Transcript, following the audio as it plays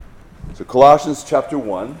So Colossians chapter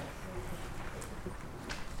 1.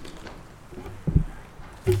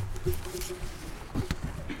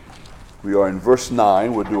 We are in verse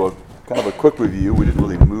 9. We'll do a kind of a quick review. We didn't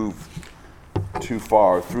really move too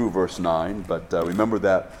far through verse 9, but remember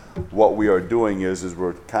that what we are doing is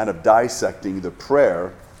we're kind of dissecting the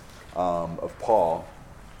prayer of Paul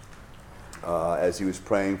as he was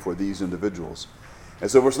praying for these individuals.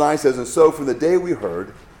 And so verse 9 says, "And so from the day we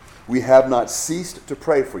heard, we have not ceased to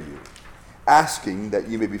pray for you, asking that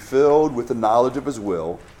you may be filled with the knowledge of his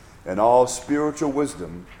will and all spiritual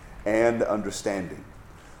wisdom and understanding."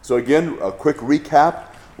 So again, a quick recap.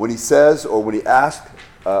 When he says, or when he asks,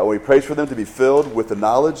 or he prays for them to be filled with the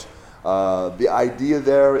knowledge, the idea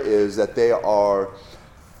there is that they are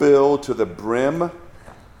filled to the brim,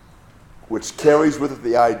 which carries with it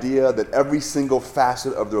the idea that every single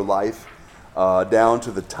facet of their life, down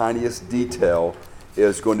to the tiniest detail,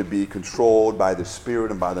 is going to be controlled by the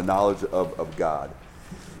Spirit and by the knowledge of God.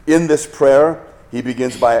 In this prayer, he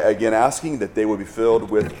begins by again asking that they would be filled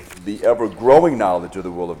with the ever-growing knowledge of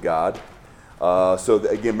the will of God.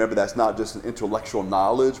 Again, remember, that's not just an intellectual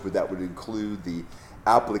knowledge, but that would include the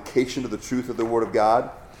application of the truth of the Word of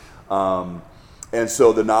God. And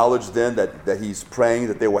so the knowledge then that he's praying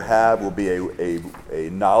that they will have will be a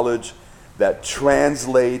knowledge that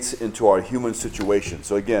translates into our human situation.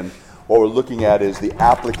 So again, what we're looking at is the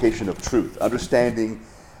application of truth, understanding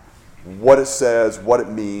what it says, what it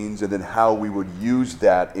means, and then how we would use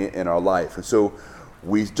that in our life. And so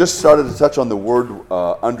we just started to touch on the word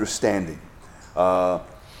understanding.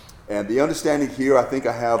 And the understanding here, I think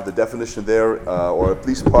I have the definition there, or at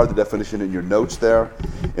least part of the definition in your notes there.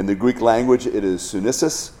 In the Greek language, it is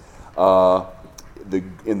sunesis.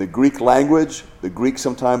 In the Greek language, the Greeks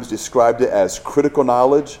sometimes described it as critical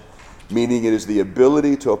knowledge, meaning it is the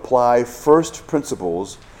ability to apply first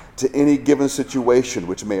principles to any given situation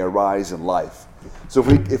which may arise in life. So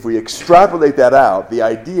if we extrapolate that out, the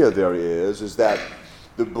idea there is that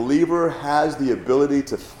the believer has the ability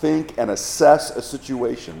to think and assess a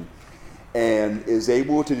situation and is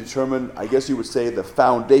able to determine, I guess you would say, the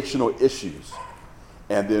foundational issues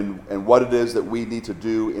and what it is that we need to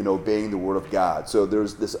do in obeying the Word of God. So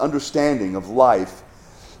there's this understanding of life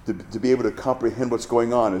to be able to comprehend what's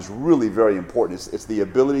going on is really very important. It's the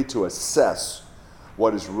ability to assess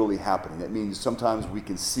what is really happening. That means sometimes we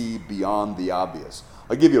can see beyond the obvious.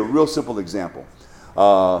 I'll give you a real simple example.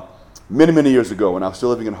 Many, many years ago, when I was still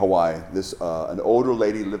living in Hawaii, an older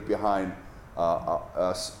lady lived behind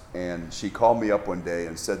us, and she called me up one day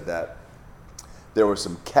and said that there were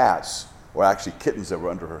some cats, or actually kittens, that were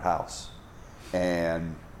under her house.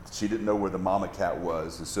 And she didn't know where the mama cat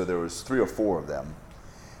was, and so there was 3 or 4 of them.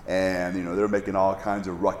 And, they were making all kinds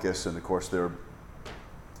of ruckus, and of course they're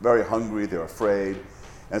very hungry, they're afraid.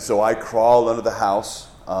 And so I crawled under the house.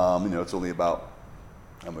 It's only about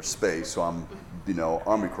how much space, so I'm,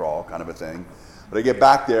 army crawl kind of a thing. But I get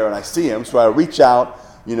back there and I see them, so I reach out,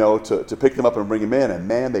 to pick them up and bring them in, and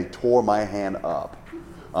man, they tore my hand up.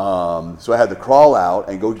 So I had to crawl out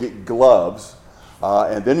and go get gloves,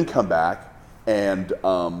 and then come back and,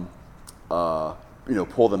 pull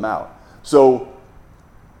them out. So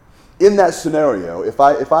in that scenario, if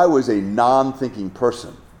I was a non-thinking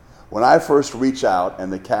person, when I first reach out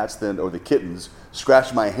and the cats then, or the kittens,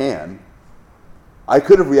 scratch my hand, I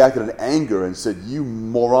could have reacted in anger and said, "You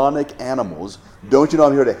moronic animals, don't you know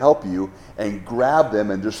I'm here to help you?" and grab them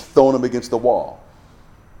and just thrown them against the wall.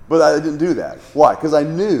 But I didn't do that. Why? Because I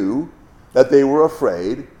knew that they were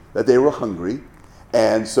afraid, that they were hungry,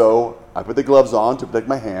 and so I put the gloves on to protect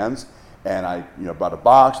my hands, and I brought a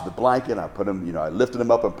box with a blanket, and I put them, I lifted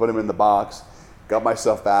them up and put them in the box, got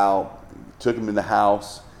myself out, took them in the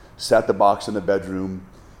house, sat the box in the bedroom.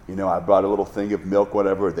 I brought a little thing of milk,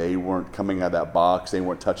 whatever. They weren't coming out of that box. They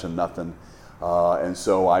weren't touching nothing. And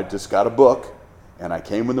so I just got a book, and I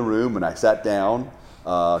came in the room, and I sat down,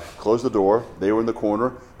 closed the door. They were in the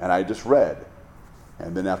corner, and I just read.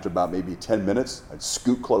 And then after about maybe 10 minutes, I'd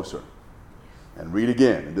scoot closer and read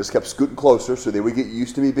again, and just kept scooting closer so they would get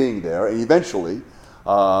used to me being there. And eventually,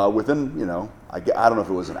 within, I don't know if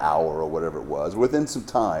it was an hour or whatever it was, within some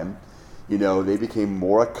time, they became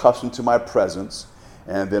more accustomed to my presence.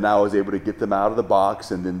 And then I was able to get them out of the box,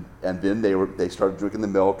 and then they started drinking the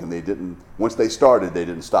milk, and once they started, they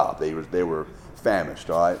didn't stop. They were famished,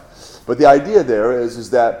 all right? But the idea there is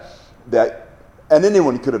that and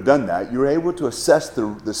anyone could have done that. You're able to assess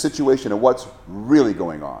the situation and what's really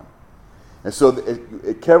going on. And so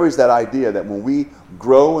it carries that idea that when we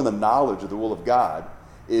grow in the knowledge of the will of God,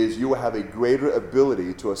 is you will have a greater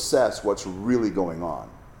ability to assess what's really going on.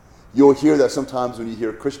 You'll hear that sometimes when you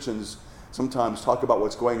hear Christians sometimes talk about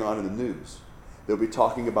what's going on in the news. They'll be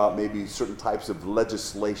talking about maybe certain types of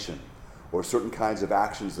legislation or certain kinds of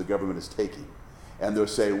actions the government is taking. And they'll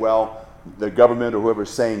say, well, the government or whoever is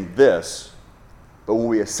saying this, but when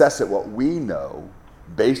we assess it, what we know,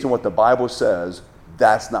 based on what the Bible says,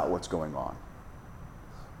 that's not what's going on.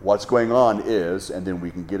 What's going on is, and then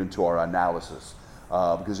we can get into our analysis,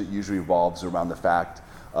 because it usually revolves around the fact,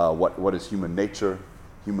 what is human nature?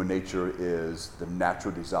 Human nature is the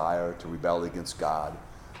natural desire to rebel against God,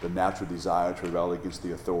 the natural desire to rebel against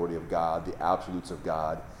the authority of God, the absolutes of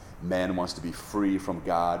God. Man wants to be free from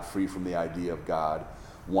God, free from the idea of God,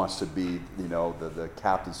 wants to be, the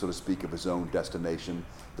captain, so to speak, of his own destination,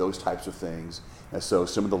 those types of things. And so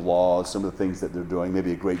some of the laws, some of the things that they're doing,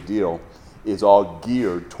 maybe a great deal, is all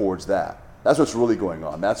geared towards that. That's what's really going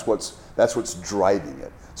on. That's what's driving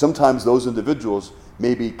it. Sometimes those individuals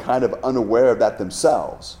may be kind of unaware of that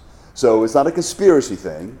themselves. So it's not a conspiracy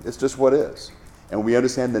thing. It's just what is. And we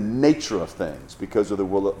understand the nature of things because of the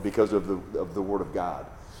Word of God.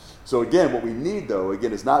 So again, what we need, though,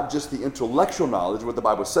 is not just the intellectual knowledge of what the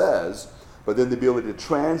Bible says, but then the ability to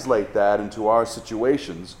translate that into our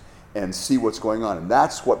situations and see what's going on. And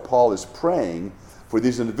that's what Paul is praying for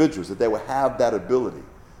these individuals, that they will have that ability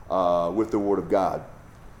with the Word of God.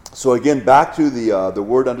 So again, back to the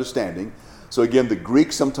word understanding. So again, the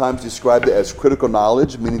Greeks sometimes described it as critical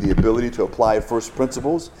knowledge, meaning the ability to apply first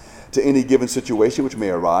principles to any given situation which may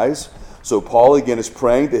arise. So Paul again is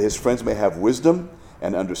praying that his friends may have wisdom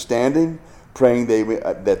and understanding, praying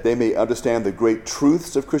that they may understand the great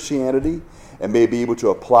truths of Christianity and may be able to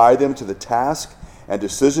apply them to the task and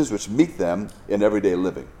decisions which meet them in everyday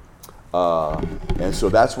living. And so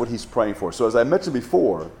that's what he's praying for. So as I mentioned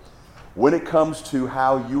before, when it comes to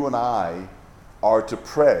how you and I are to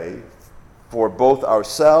pray for both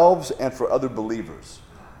ourselves and for other believers,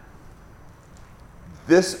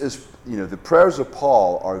 this is, the prayers of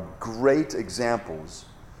Paul are great examples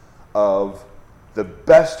of the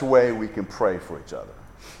best way we can pray for each other.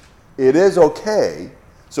 It is okay.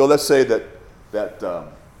 So let's say that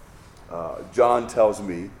John tells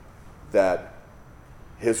me that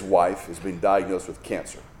his wife has been diagnosed with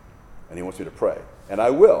cancer, and he wants me to pray. And I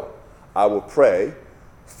will. I will pray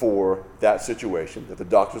for that situation, that the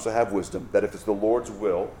doctors will have wisdom, that if it's the Lord's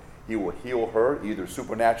will, he will heal her either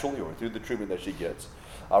supernaturally or through the treatment that she gets.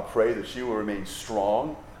 I'll pray that she will remain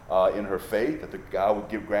strong in her faith, that God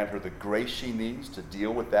will grant her the grace she needs to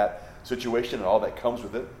deal with that situation and all that comes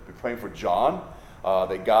with it. Be praying for John,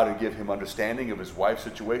 that God will give him understanding of his wife's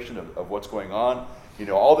situation, of what's going on,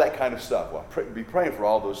 all that kind of stuff. Well, be praying for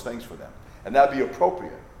all those things for them. And that'd be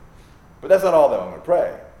appropriate. But that's not all that I'm going to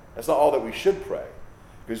pray. That's not all that we should pray.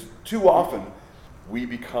 Because too often we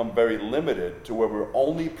become very limited to where we're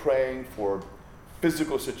only praying for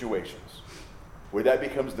physical situations, where that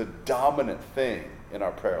becomes the dominant thing in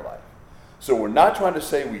our prayer life. So we're not trying to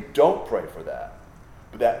say we don't pray for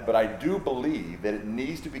that, but I do believe that it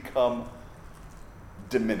needs to become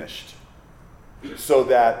diminished, so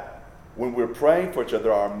that when we're praying for each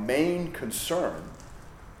other, our main concern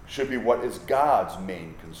should be what is God's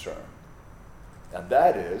main concern. And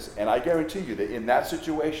that is, and I guarantee you that in that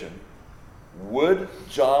situation, would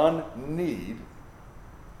John need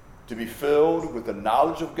to be filled with the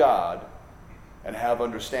knowledge of God and have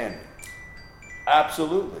understanding?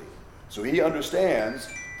 Absolutely. So he understands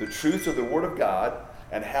the truths of the Word of God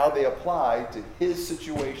and how they apply to his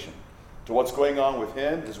situation, to what's going on with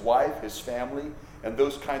him, his wife, his family, and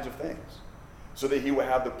those kinds of things, so that he will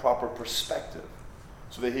have the proper perspective,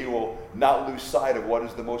 so that he will not lose sight of what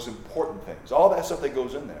is the most important things, all that stuff that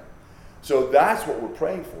goes in there. So that's what we're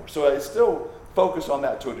praying for. So I still focus on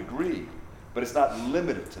that to a degree, but it's not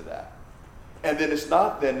limited to that. And then it's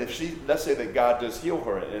not then if she, let's say that God does heal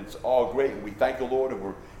her and it's all great and we thank the Lord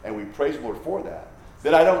and we praise the Lord for that,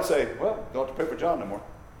 then I don't say, well, don't have to pray for John no more.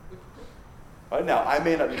 Right now, I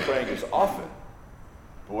may not be praying as often,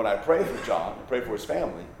 but when I pray for John and pray for his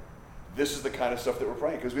family, this is the kind of stuff that we're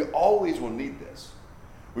praying, because we always will need this.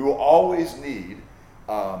 We will always need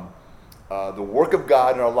the work of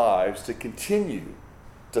God in our lives to continue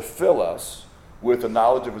to fill us with the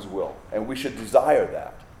knowledge of his will. And we should desire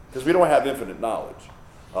that, because we don't have infinite knowledge.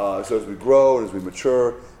 So as we grow and as we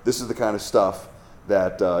mature, this is the kind of stuff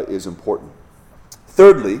that is important.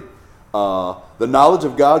 Thirdly, the knowledge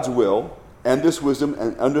of God's will and this wisdom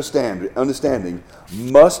and understanding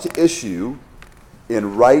must issue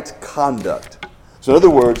in right conduct. So in other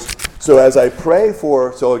words, so as I pray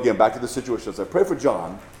for, so again, back to the situation, as I pray for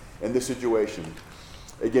John in this situation,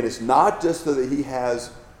 again, it's not just so that he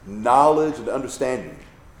has knowledge and understanding.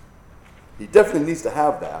 He definitely needs to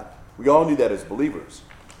have that. We all need that as believers.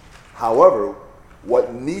 However,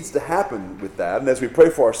 what needs to happen with that, and as we pray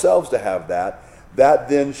for ourselves to have that, that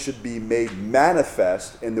then should be made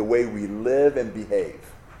manifest in the way we live and behave.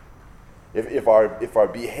 If our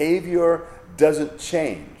behavior doesn't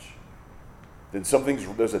change, then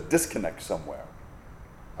there's a disconnect somewhere.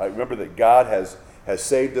 I remember that God has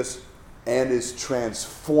saved us and is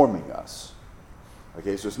transforming us.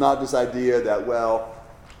 Okay, so it's not this idea that, well,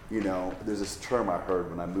 there's this term I heard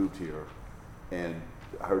when I moved here, and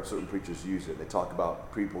I heard certain preachers use it. They talk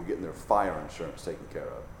about people getting their fire insurance taken care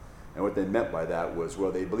of. And what they meant by that was,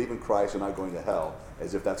 well, they believe in Christ and not going to hell,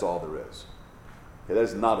 as if that's all there is. Okay,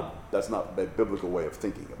 that's not a biblical way of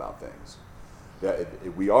thinking about things.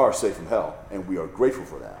 We are safe from hell, and we are grateful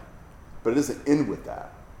for that. But it doesn't end with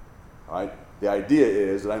that. All right? The idea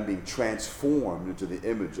is that I'm being transformed into the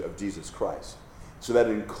image of Jesus Christ. So that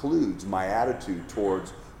includes my attitude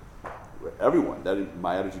towards everyone.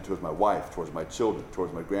 My attitude towards my wife, towards my children,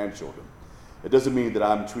 towards my grandchildren. It doesn't mean that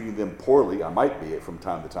I'm treating them poorly. I might be from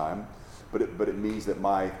time to time, but it means that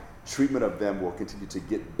my treatment of them will continue to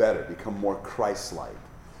get better, become more Christ-like.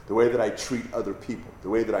 The way that I treat other people, the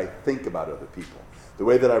way that I think about other people, the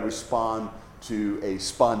way that I respond to a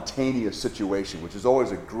spontaneous situation, which is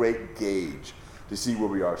always a great gauge to see where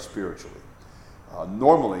we are spiritually.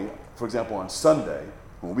 Normally, for example, on Sunday,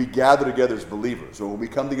 when we gather together as believers, or when we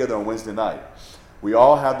come together on Wednesday night, we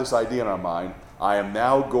all have this idea in our mind, I am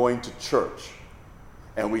now going to church.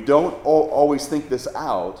 And we don't always think this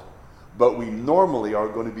out, but we normally are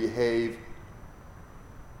going to behave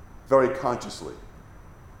very consciously.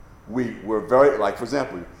 We're very, like for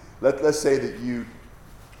example, let's say that you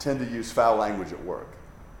tend to use foul language at work.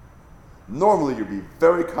 Normally you'd be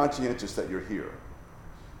very conscientious that you're here,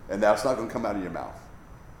 and that's not going to come out of your mouth,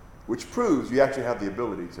 which proves you actually have the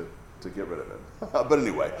ability to get rid of it. But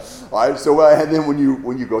anyway, all right. So and then when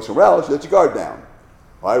you go somewhere else, you let your guard down,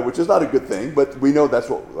 all right, which is not a good thing, but we know that's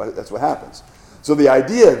what happens. So the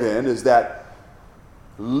idea then is that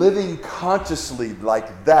living consciously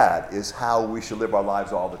like that is how we should live our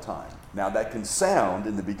lives all the time. Now that can sound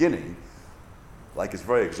in the beginning like it's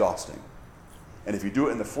very exhausting, and if you do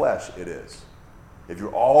it in the flesh, it is. If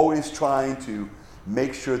you're always trying to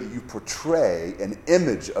make sure that you portray an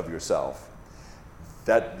image of yourself,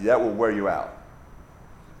 that will wear you out,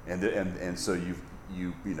 and so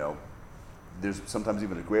you know, there's sometimes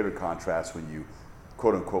even a greater contrast when you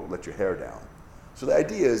quote unquote let your hair down. So the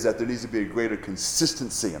idea is that there needs to be a greater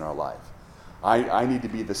consistency in our life. I need to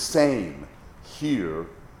be the same here,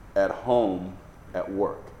 at home, at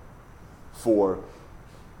work. I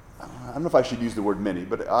don't know if I should use the word many,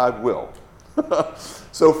 but I will.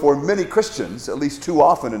 So for many Christians, at least too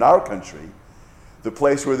often in our country, the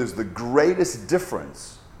place where there's the greatest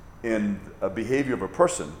difference in a behavior of a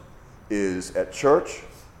person is at church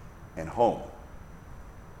and home.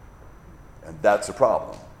 And that's a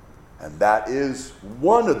problem. And that is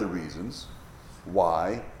one of the reasons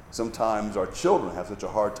why sometimes our children have such a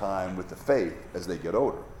hard time with the faith as they get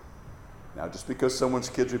older. Now, just because someone's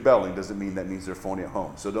kid's rebelling doesn't mean that means they're phony at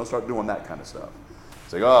home. So don't start doing that kind of stuff.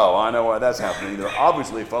 It's like, oh, I know why that's happening. They're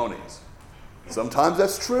obviously phonies. Sometimes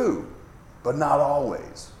that's true, but not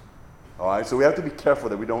always. All right, so we have to be careful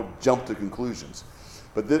that we don't jump to conclusions.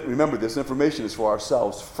 But remember, this information is for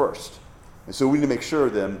ourselves first. And so we need to make sure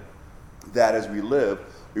then that as we live,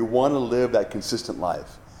 we want to live that consistent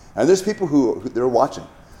life. And there's people who they're watching.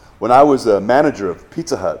 When I was a manager of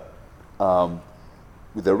Pizza Hut,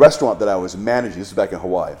 with the restaurant that I was managing, this is back in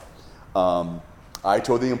Hawaii, I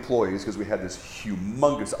told the employees, because we had this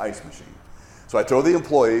humongous ice machine. So I told the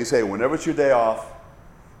employees, hey, whenever it's your day off,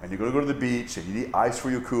 and you're going to go to the beach, and you need ice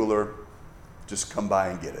for your cooler, just come by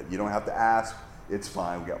and get it. You don't have to ask. It's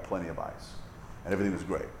fine. We got plenty of ice. And everything was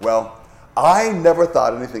great. Well, I never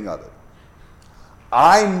thought anything of it.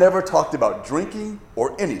 I never talked about drinking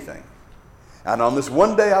or anything. And on this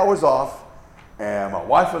one day I was off, and my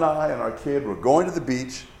wife and I and our kid were going to the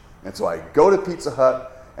beach, and so I go to Pizza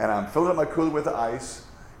Hut, and I'm filling up my cooler with ice,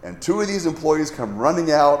 and two of these employees come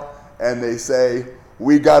running out, and they say,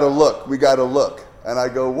 we gotta look. And I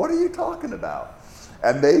go, what are you talking about?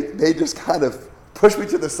 And they just kind of push me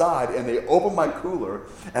to the side, and they open my cooler,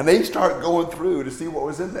 and they start going through to see what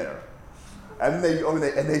was in there. And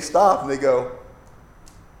they stop, and they go,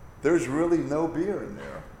 there's really no beer in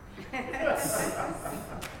there.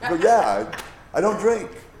 But yeah, I don't drink.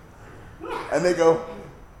 And they go,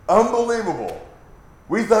 unbelievable.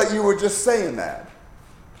 We thought you were just saying that.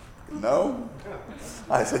 No?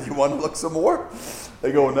 I said, you want to look some more?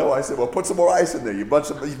 They go, no. I said, well, put some more ice in there. You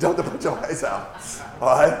dumped a bunch of ice out. All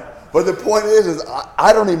right? But the point is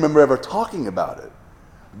I don't even remember ever talking about it.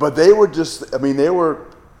 But they were just, it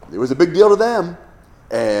was a big deal to them.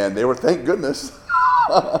 And they were, thank goodness.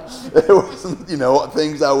 There wasn't,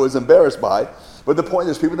 things I was embarrassed by. But the point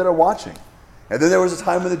is, people that are watching. And then there was a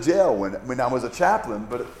time in the jail when I was a chaplain,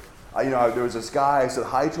 but there was this guy I said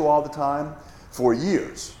hi to all the time for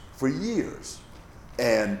years.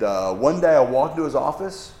 And one day I walked into his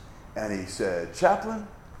office, and he said, "Chaplain,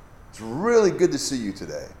 it's really good to see you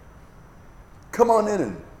today. Come on in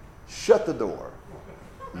and shut the door."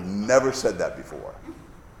 He never said that before.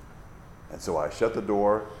 And so I shut the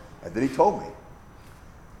door, and then he told me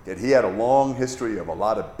that he had a long history of a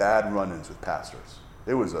lot of bad run-ins with pastors.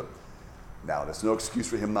 Now, there's no excuse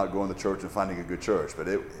for him not going to church and finding a good church, but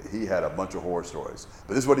he had a bunch of horror stories.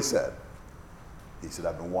 But this is what he said. He said,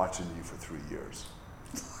 "I've been watching you for 3 years."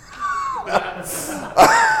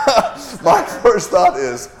 My first thought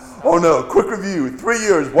is, oh no, quick review, 3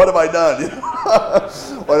 years, what have I done?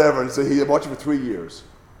 Whatever. And so he had watched you for 3 years.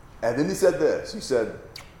 And then he said this. He said,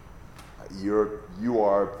 you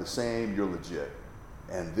are the same, you're legit.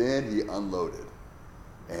 And then he unloaded.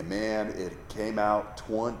 And man, it came out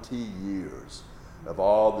 20 years of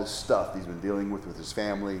all this stuff he's been dealing with his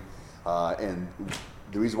family. And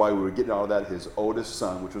the reason why we were getting all of that, his oldest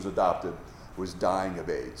son, which was adopted, was dying of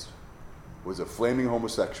AIDS. Was a flaming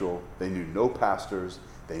homosexual. They knew no pastors.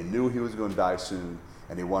 They knew he was going to die soon.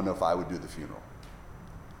 And he wanted to know if I would do the funeral.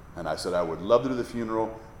 And I said, "I would love to do the funeral,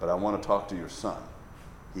 but I want to talk to your son."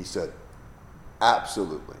 He said,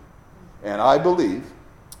 "Absolutely." And I believe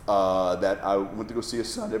that I went to go see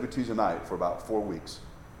his son every Tuesday night for about 4 weeks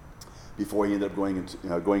before he ended up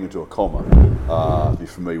going into a coma. If you're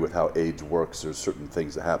familiar with how AIDS works, there's certain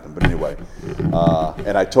things that happen. But anyway,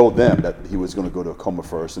 and I told them that he was going to go to a coma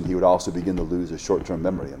first, and he would also begin to lose his short-term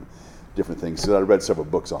memory and different things. So I read several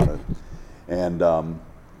books on it. And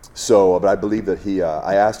but I believe that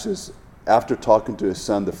I asked after talking to his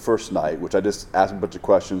son the first night, which I just asked him a bunch of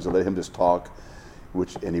questions and let him just talk, we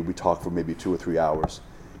talked for maybe 2 or 3 hours.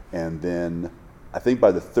 And then I think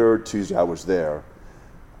by the third Tuesday I was there,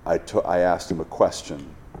 I asked him a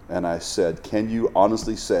question. And I said, "Can you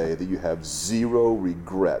honestly say that you have 0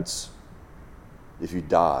 regrets if you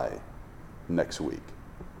die next week?"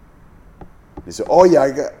 He said, "Oh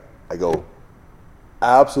yeah, I go,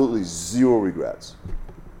 absolutely 0 regrets.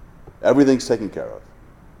 Everything's taken care of."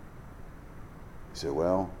 He said,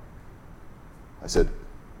 "Well," I said,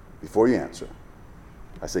 "before you answer,"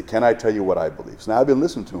 I said, "can I tell you what I believe?" So now I've been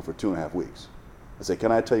listening to him for 2.5 weeks. I said,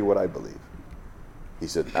 "Can I tell you what I believe?" He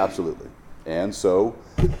said, "Absolutely." And so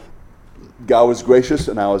God was gracious,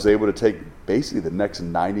 and I was able to take basically the next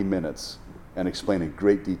 90 minutes and explain in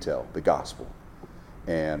great detail the gospel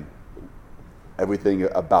and everything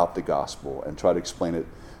about the gospel, and try to explain it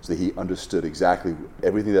so that he understood exactly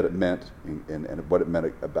everything that it meant and what it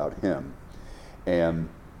meant about him. And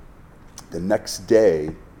the next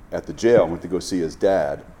day at the jail, I went to go see his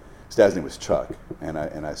dad. His dad's name was Chuck. And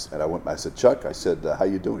I said, "Chuck," I said, "how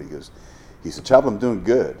you doing?" He said, "Chaplain, I'm doing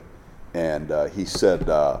good." And he said,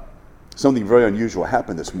 "Something very unusual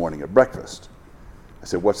happened this morning at breakfast." I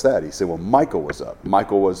said, "What's that?" He said, "Well, Michael was up."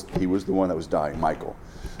 He was the one that was dying, Michael.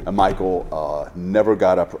 And Michael never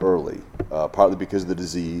got up early, partly because of the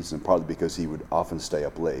disease and partly because he would often stay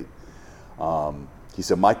up late. He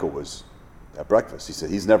said, "Michael was at breakfast." He said,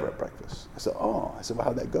 "He's never at breakfast." I said, "Oh." I said, "Well,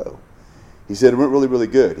 how'd that go?" He said, "It went really, really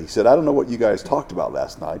good." He said, "I don't know what you guys talked about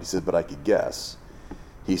last night." He said, "But I could guess."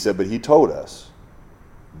 He said, "But he told us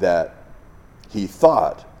that he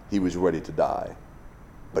thought he was ready to die,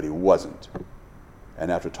 but he wasn't.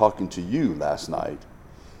 And after talking to you last night,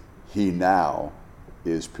 he now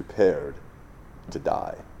is prepared to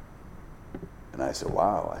die." And I said,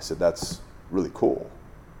 "Wow." I said, "That's really cool."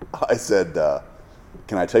 I said,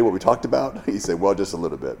 "Can I tell you what we talked about?" He said, "Well, just a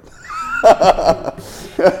little bit."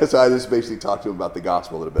 So I just basically talked to him about the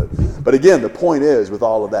gospel a little bit. But again, the point is, with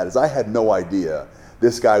all of that, is I had no idea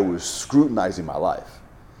this guy was scrutinizing my life.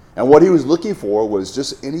 And what he was looking for was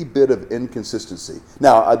just any bit of inconsistency.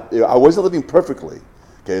 Now, I wasn't living perfectly.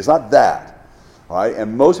 Okay, it's not that. All right,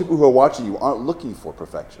 and most people who are watching you aren't looking for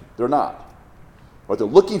perfection. They're not. What they're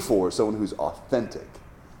looking for is someone who's authentic.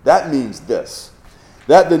 That means this.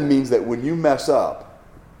 That then means that when you mess up,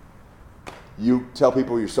 you tell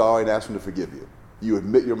people you're sorry and ask them to forgive you. You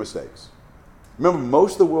admit your mistakes. Remember,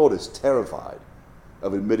 most of the world is terrified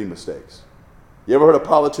of admitting mistakes. You ever heard a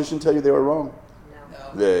politician tell you they were wrong?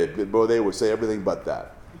 No. They would say everything but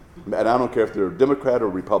that. And I don't care if they're Democrat or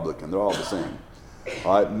Republican, they're all the same.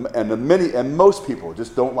 All right? And most people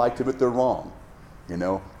just don't like to admit they're wrong. You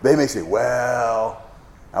know, they may say, "Well,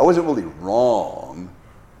 I wasn't really wrong.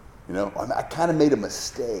 You know, I kind of made a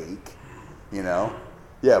mistake." You know,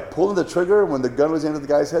 yeah, pulling the trigger when the gun was aimed at the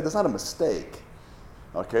guy's head, that's not a mistake.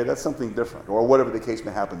 Okay, that's something different, or whatever the case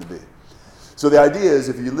may happen to be. So the idea is,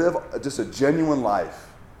 if you live just a genuine life,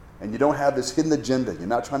 and you don't have this hidden agenda, you're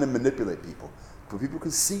not trying to manipulate people, but people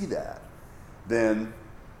can see that, then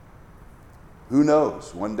who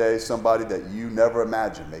knows? One day somebody that you never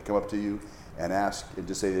imagined may come up to you and ask and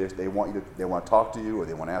just say they want to talk to you, or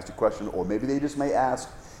they want to ask you a question, or maybe they just may ask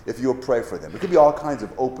if you'll pray for them. It could be all kinds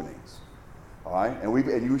of openings. All right? And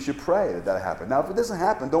you should pray that happen. Now, if it doesn't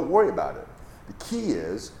happen, don't worry about it. The key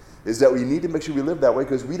is that we need to make sure we live that way,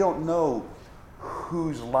 because we don't know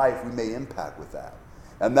whose life we may impact with that.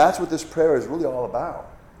 And that's what this prayer is really all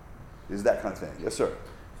about, is that kind of thing. Yes, sir.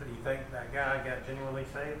 So do you think that guy got genuinely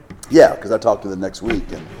saved? Yeah, because I talked to him the next week,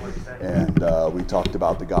 What did he say? and we talked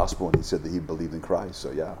about the gospel, and he said that he believed in Christ.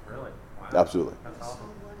 So yeah, Really? Wow. absolutely. That's awesome.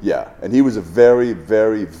 Yeah, and he was a very,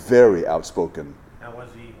 very, very outspoken. Now, was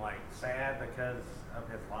he like sad because of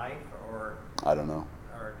his life, or I don't know.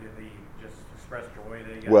 did he just express joy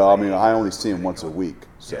that he got Well, I saved? mean, I only see him once a week,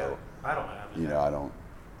 so Yeah. I don't know. I'm just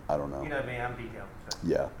I don't know. You know me, I'm detailed. So.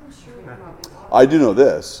 Yeah. I'm sure we probably are. I do know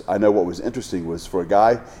this. I know what was interesting was for a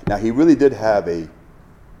guy, now he really did have a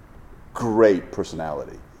great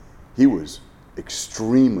personality. He was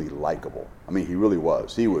extremely likable. I mean, he really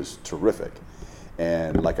was. He was terrific.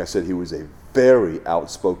 And like I said, he was a very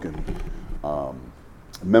outspoken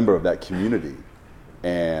member of that community.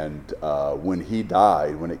 And when he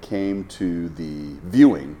died, when it came to the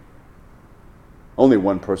viewing, only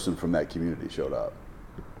one person from that community showed up.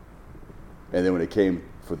 And then when it came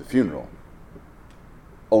for the funeral,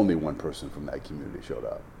 only one person from that community showed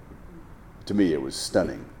up. To me, it was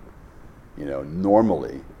stunning. You know,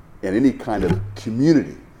 normally, in any kind of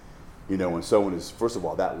community, you know, when someone is, first of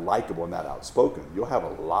all, that likable and that outspoken, you'll have a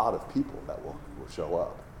lot of people that will show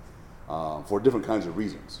up for different kinds of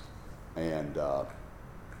reasons. And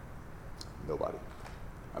nobody.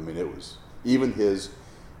 I mean, it was, even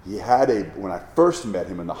he had when I first met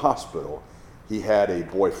him in the hospital, he had a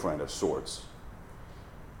boyfriend of sorts.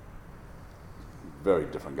 Very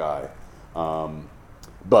different guy. And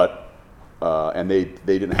they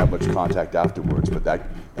didn't have much contact afterwards, but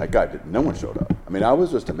that guy didn't. No one showed up. I mean, I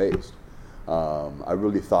was just amazed. I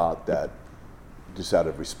really thought that just out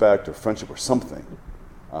of respect or friendship or something,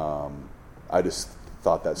 I just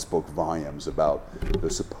thought that spoke volumes about the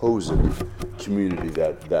supposed community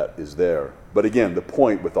that is there. But again, the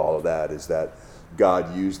point with all of that is that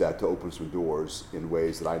God used that to open some doors in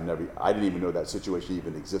ways that I didn't even know that situation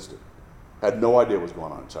even existed. Had no idea what was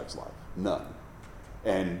going on in Chuck's life. None.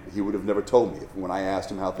 And he would have never told me when I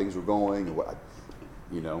asked him how things were going, and what,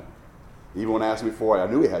 you know, even when I asked him before,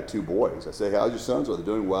 I knew he had 2 boys. I say, how's your sons? Are they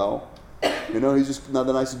doing well? You know, he's just not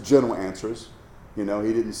the nice general answers. You know,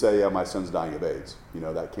 he didn't say, yeah, my son's dying of AIDS. You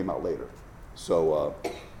know, that came out later. So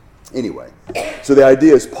anyway, so the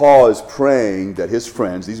idea is Paul is praying that his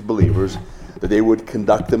friends, these believers, that they would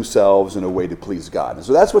conduct themselves in a way to please God. And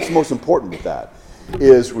so that's what's most important with that,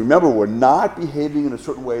 is remember, we're not behaving in a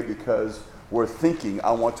certain way because we're thinking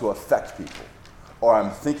I want to affect people, or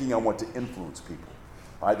I'm thinking I want to influence people.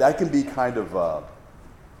 All right, that can be kind of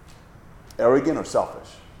arrogant or selfish.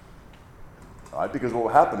 All right, because what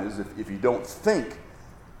will happen is if you don't think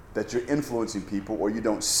that you're influencing people, or you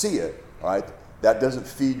don't see it, all right, that doesn't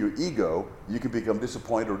feed your ego, you can become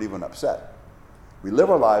disappointed or even upset. We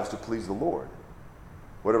live our lives to please the Lord.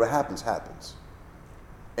 Whatever happens, happens.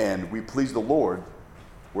 And we please the Lord,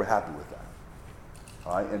 we're happy with that.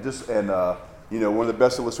 All right, and you know, one of the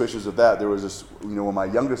best illustrations of that, there was this, you know, when my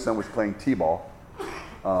youngest son was playing t-ball,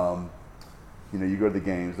 you know, you go to the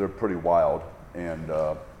games, they're pretty wild, and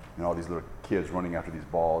you know, all these little kids running after these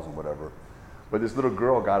balls and whatever. But this little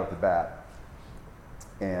girl got up the bat,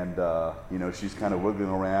 and you know, she's kind of wiggling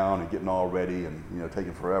around and getting all ready, and you know,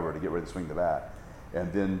 taking forever to get ready to swing the bat.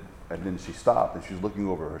 And then she stopped, and she was looking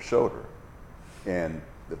over her shoulder, and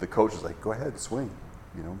the coach was like, "Go ahead, swing,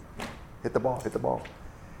 you know, hit the ball."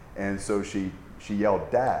 And so she yelled,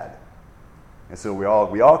 "Dad!" And so we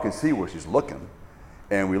all can see where she's looking,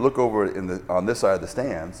 and we look over on this side of the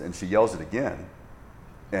stands, and she yells it again,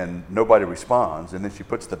 and nobody responds. And then she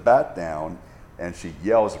puts the bat down, and she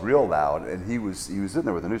yells real loud, and he was sitting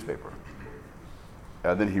there with a newspaper.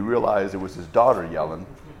 And then he realized it was his daughter yelling,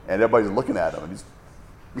 and everybody's looking at him, and he's,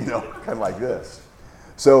 you know, kind of like this.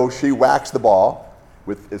 So she whacks the ball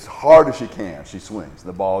with as hard as she can. She swings.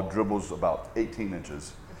 The ball dribbles about 18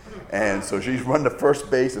 inches. And so she's run to first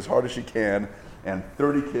base as hard as she can, and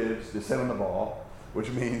 30 kids descend on the ball, which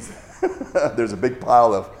means there's a big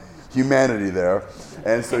pile of humanity there.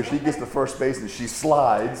 And so she gets to first base, and she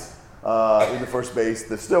slides into first base.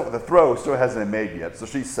 The throw still hasn't been made yet, so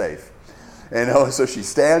she's safe. And so she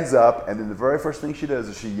stands up, and then the very first thing she does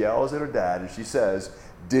is she yells at her dad, and she says,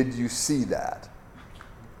 "Did you see that?"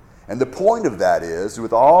 And the point of that is,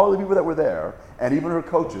 with all the people that were there, and even her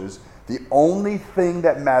coaches, the only thing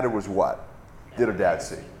that mattered was what? Did her dad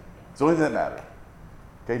see? It's the only thing that mattered.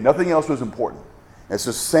 Okay, nothing else was important. And it's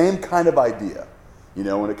the same kind of idea. You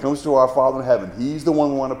know, when it comes to our Father in heaven, He's the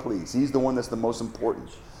one we want to please. He's the one that's the most important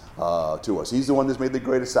to us. He's the one that's made the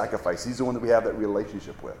greatest sacrifice. He's the one that we have that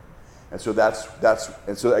relationship with. And so that's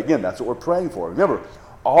what we're praying for. Remember,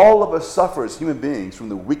 all of us suffer as human beings from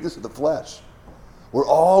the weakness of the flesh. We're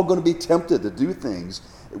all going to be tempted to do things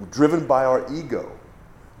driven by our ego,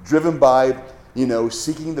 driven by,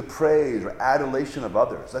 seeking the praise or adulation of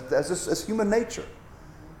others. That's human nature.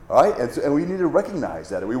 All right? And we need to recognize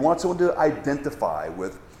that. We want someone to identify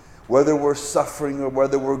with whether we're suffering or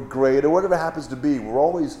whether we're great or whatever it happens to be. We're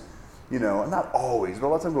always, not always, but a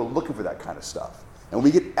lot of times we're looking for that kind of stuff. And we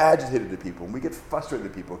get agitated at people and we get frustrated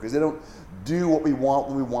at people because they don't do what we want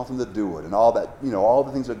when we want them to do it and all that, all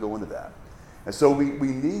the things that go into that. And so we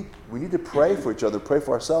need to pray for each other, pray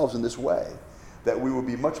for ourselves in this way, that we will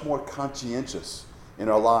be much more conscientious in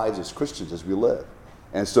our lives as Christians as we live.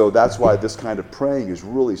 And so that's why this kind of praying is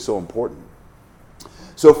really so important.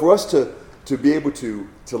 So for us to be able to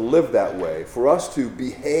live that way, for us to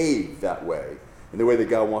behave that way, in the way that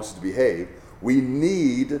God wants us to behave, we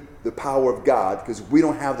need the power of God because we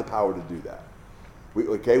don't have the power to do that.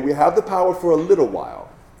 We have the power for a little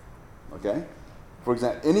while. Okay? For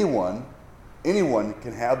example, anyone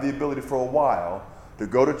can have the ability for a while to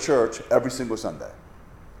go to church every single Sunday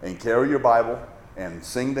and carry your Bible and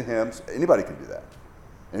sing the hymns. Anybody can do that.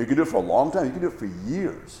 And you can do it for a long time. You can do it for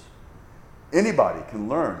years. Anybody can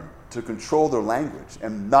learn to control their language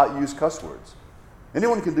and not use cuss words.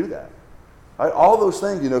 Anyone can do that. Right? All those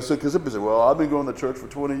things, so because people say, well, I've been going to church for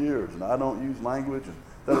 20 years and I don't use language.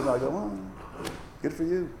 And I go, well, good for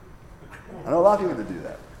you. I know a lot of people that do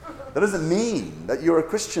that. That doesn't mean that you're a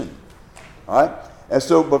Christian. All right? And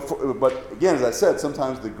so, but again, as I said,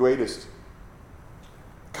 sometimes the greatest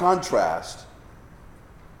contrast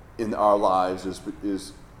in our lives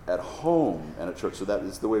is at home and at church. So that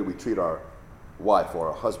is the way we treat our wife or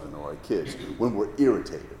our husband or our kids when we're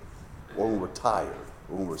irritated or when we're tired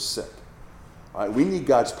or when we're sick. All right? We need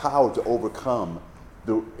God's power to overcome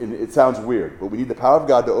and it sounds weird, but we need the power of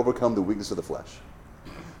God to overcome the weakness of the flesh.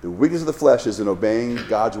 The weakness of the flesh is in obeying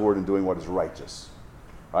God's word and doing what is righteous.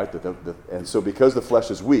 Right? And so because the flesh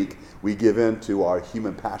is weak, we give in to our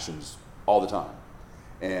human passions all the time.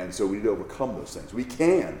 And so we need to overcome those things. We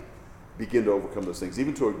can begin to overcome those things,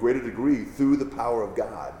 even to a greater degree through the power of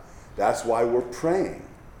God. That's why we're praying.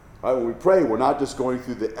 Right? When we pray, we're not just going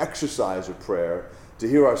through the exercise of prayer to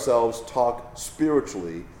hear ourselves talk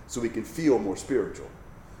spiritually so we can feel more spiritual.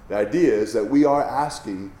 The idea is that we are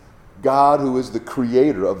asking God, who is the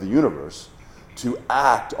creator of the universe, to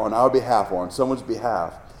act on our behalf or on someone's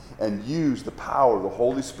behalf and use the power of the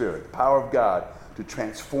Holy Spirit, the power of God, to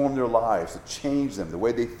transform their lives, to change them, the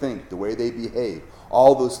way they think, the way they behave,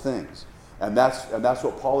 all those things. And that's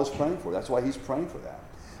what Paul is praying for. That's why he's praying for that.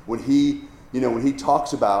 When he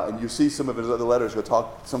talks about, and you see some of his other letters, he'll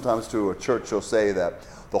talk sometimes to a church, he'll say that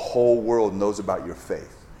the whole world knows about your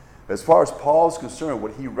faith. As far as Paul's concerned,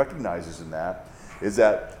 what he recognizes in that is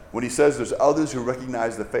that when he says there's others who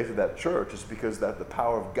recognize the faith of that church, it's because that the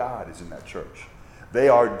power of God is in that church. They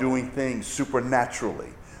are doing things supernaturally.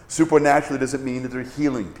 Supernaturally doesn't mean that they're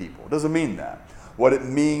healing people. It doesn't mean that. What it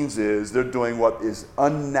means is they're doing what is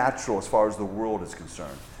unnatural as far as the world is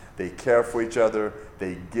concerned. They care for each other.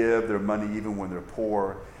 They give their money even when they're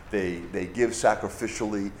poor. They give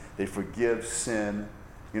sacrificially. They forgive sin.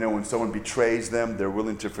 When someone betrays them, they're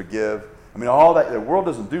willing to forgive. I mean, all that. The world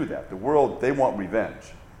doesn't do that. The world, they want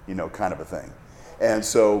revenge, kind of a thing. And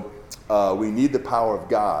so we need the power of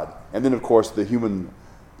God. And then, of course, the human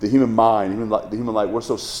mind, the human life, we're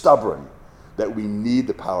so stubborn that we need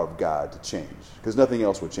the power of God to change, because nothing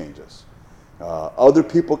else would change us. Other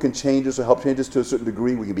people can change us or help change us to a certain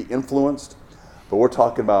degree. We can be influenced, but we're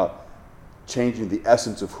talking about changing the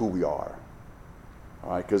essence of who we are.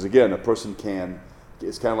 All right, because again, a person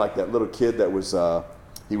it's kind of like that little kid that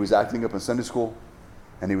he was acting up in Sunday school,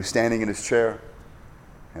 and he was standing in his chair,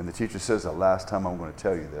 and the teacher says, the last time I'm going to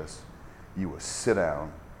tell you this, you will sit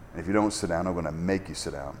down, and if you don't sit down, I'm going to make you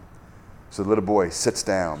sit down. So the little boy sits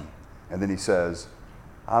down, and then he says,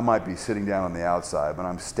 I might be sitting down on the outside, but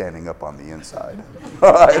I'm standing up on the inside.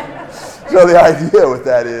 All right? So the idea with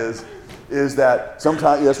that is that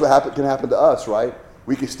sometimes that's what can happen to us, right?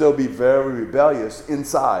 We can still be very rebellious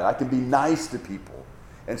inside. I can be nice to people,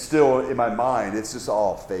 and still in my mind, it's just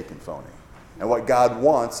all fake and phony. And what God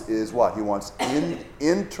wants is what? He wants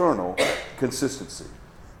internal consistency.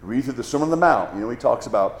 Read through the Sermon on the Mount. He talks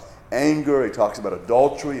about anger, he talks about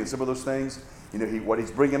adultery and some of those things. what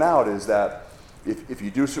he's bringing out is that if you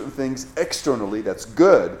do certain things externally, that's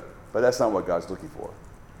good, but that's not what God's looking for.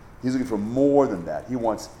 He's looking for more than that. He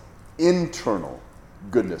wants internal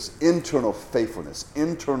goodness, internal faithfulness,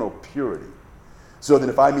 internal purity. So that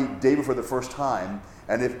if I meet David for the first time,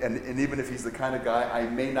 and even if he's the kind of guy I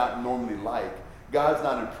may not normally like, God's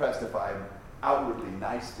not impressed if I'm outwardly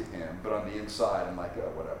nice to him, but on the inside I'm like,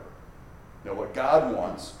 oh, whatever. What God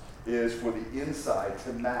wants is for the inside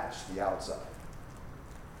to match the outside.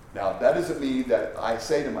 Now, that doesn't mean that I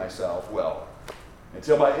say to myself, well,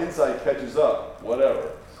 until my inside catches up,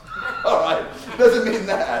 whatever. All right, doesn't mean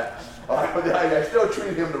that. All right, I still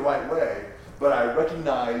treat him the right way, but I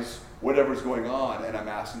recognize whatever's going on, and I'm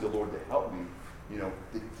asking the Lord to help me, to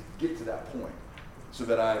get to that point, so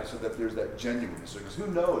that there's that genuineness. Because who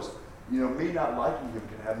knows, me not liking him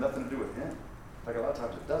can have nothing to do with him. Like a lot of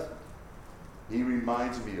times it doesn't. He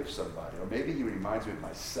reminds me of somebody, or maybe he reminds me of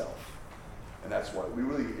myself. And that's why we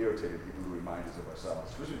really get irritated at people who remind us of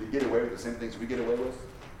ourselves. Especially if they get away with the same things we get away with,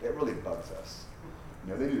 it really bugs us.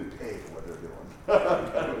 They need to pay for what they're doing.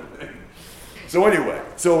 Kind of thing. So anyway,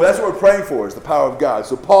 that's what we're praying for, is the power of God.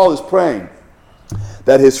 So Paul is praying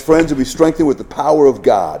that his friends will be strengthened with the power of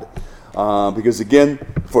God. Because again,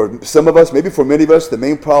 for some of us, maybe for many of us, the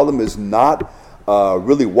main problem is not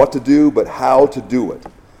really what to do, but how to do it.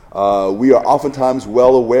 We are oftentimes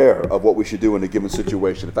well aware of what we should do in a given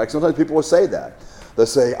situation. In fact, sometimes people will say that. They'll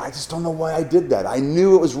say, I just don't know why I did that. I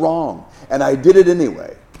knew it was wrong, and I did it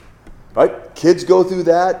anyway. Right? Kids go through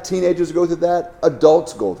that. Teenagers go through that.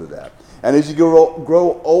 Adults go through that. And as you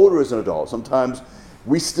grow older as an adult, sometimes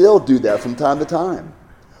we still do that from time to time.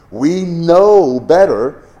 We know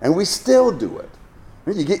better, and we still do it.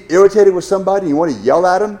 When you get irritated with somebody and you want to yell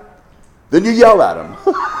at them, then you yell at them.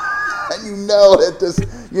 And that this,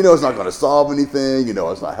 it's not going to solve anything.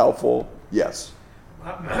 It's not helpful. Yes.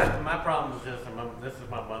 My problem is just, this is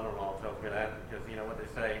my mother-in-law tells me that, because what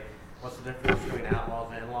they say, what's the difference between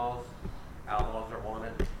outlaws and in-laws? Outlaws are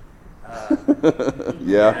wanted.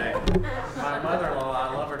 Yeah. My mother-in-law,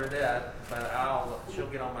 I love her to death, but she'll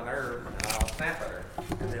get on my nerves and I'll snap at her.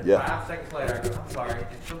 And then 5 seconds later, I go, I'm sorry, and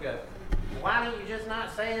she'll go, why don't you just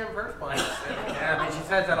not say it in the first place? She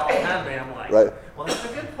says that all the time to me. I'm like, right. Well, that's a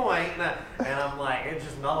good point. And I'm like, it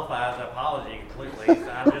just nullifies the apology completely. So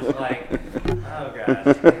I'm just like, oh,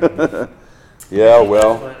 gosh. Yeah,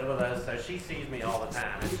 well. With us, so she sees me all the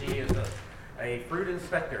time, and she is a fruit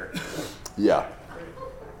inspector. Yeah.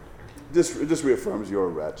 It just reaffirms you're a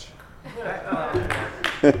wretch.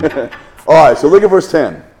 All right, so look at verse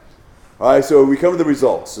 10. All right, so we come to the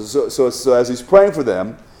results. So as he's praying for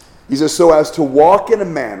them, he says, so as to walk in a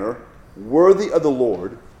manner worthy of the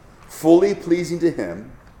Lord, fully pleasing to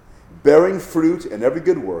him, bearing fruit in every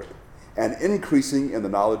good work, and increasing in the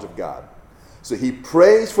knowledge of God. So he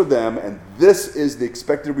prays for them, and this is the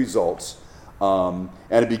expected results. And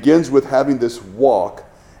it begins with having this walk,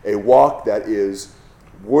 a walk that is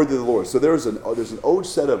worthy of the Lord. So there's an old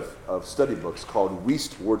set of study books called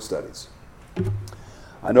Wuest Word Studies.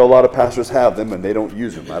 I know a lot of pastors have them, and they don't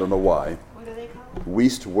use them. I don't know why. What are they called?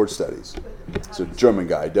 Wuest Word Studies. It's a German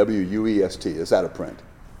guy, Wuest. It's out of print,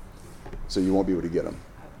 so you won't be able to get them.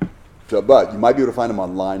 So, but you might be able to find them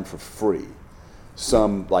online for free.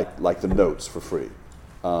 Some like the notes for free.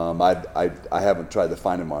 I haven't tried to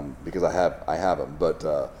find them on because I have them, but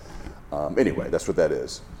anyway, that's what that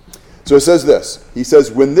is. So it says this. He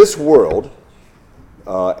says when this word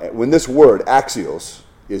axios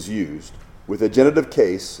is used with a genitive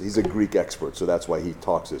case, he's a Greek expert, so that's why he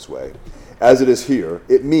talks this way. As it is here,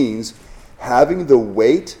 it means having the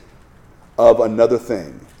weight of another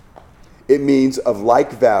thing. It means of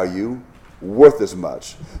like value, worth as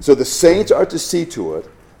much. So the saints are to see to it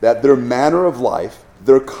that their manner of life,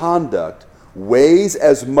 their conduct, weighs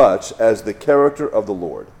as much as the character of the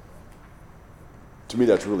Lord. To me,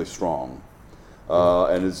 that's really strong.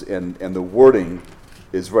 And the wording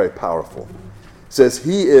is very powerful. It says,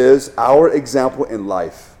 he is our example in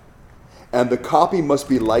life, and the copy must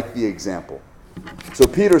be like the example. So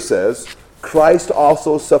Peter says, Christ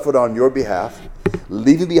also suffered on your behalf,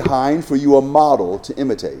 leaving behind for you a model to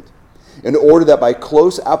imitate, in order that by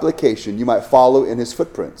close application you might follow in his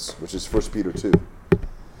footprints, which is 1 Peter 2.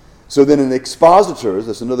 So then in Expositors,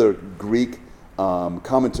 that's another Greek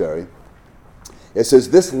commentary, it says,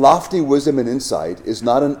 this lofty wisdom and insight is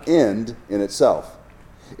not an end in itself.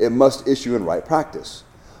 It must issue in right practice.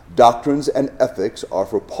 Doctrines and ethics are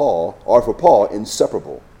for Paul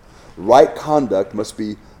inseparable. Right conduct must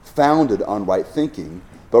be founded on right thinking,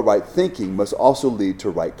 but right thinking must also lead to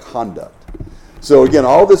right conduct. So again,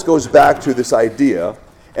 all this goes back to this idea,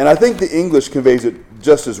 and I think the English conveys it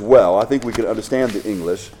just as well. I think we can understand the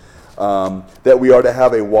English. that we are to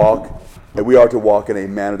have a walk, and we are to walk in a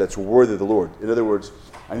manner that's worthy of the Lord. In other words,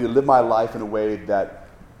 I need to live my life in a way that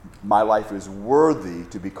my life is worthy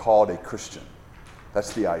to be called a Christian.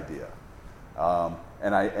 That's the idea.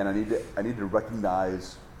 And I need to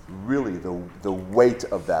recognize really the weight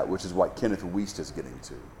of that, which is what Kenneth Wiest is getting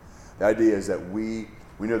to. The idea is that we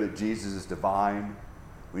know that Jesus is divine.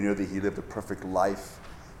 We know that he lived a perfect life.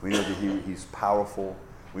 We know that he's powerful.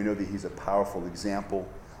 We know that he's a powerful example.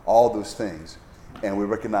 All those things. And we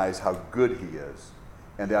recognize how good he is.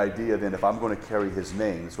 And the idea then, if I'm going to carry his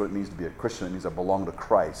name, that's what it means to be a Christian. It means I belong to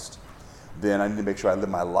Christ. Then I need to make sure I live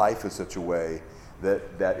my life in such a way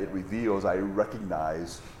that it reveals, I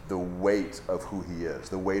recognize the weight of who he is,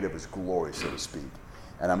 the weight of his glory, so to speak.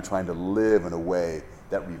 And I'm trying to live in a way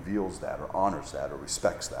that reveals that or honors that or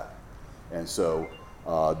respects that. And so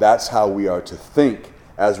that's how we are to think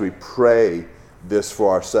as we pray this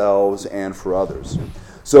for ourselves and for others.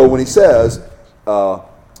 So when he says,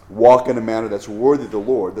 walk in a manner that's worthy of the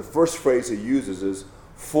Lord, the first phrase he uses is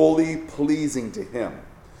fully pleasing to him.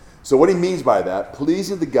 So what he means by that,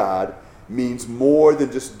 pleasing to God, means more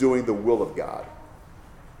than just doing the will of God.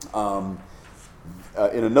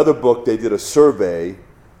 In another book, they did a survey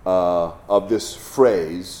of this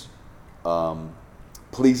phrase,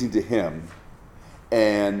 pleasing to him,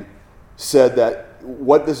 and said that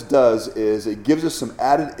what this does is it gives us some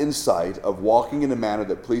added insight of walking in a manner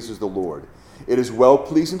that pleases the Lord. It is well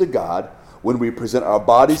pleasing to God when we present our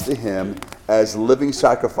bodies to him as living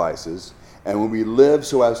sacrifices, and when we live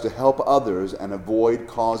so as to help others and avoid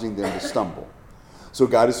causing them to stumble. So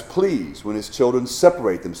God is pleased when his children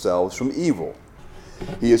separate themselves from evil.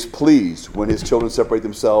 He is pleased when his children separate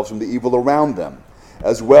themselves from the evil around them,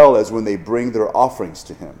 as well as when they bring their offerings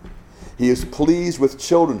to him. He is pleased with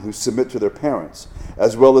children who submit to their parents,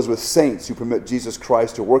 as well as with saints who permit Jesus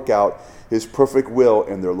Christ to work out his perfect will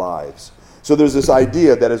in their lives. So there's this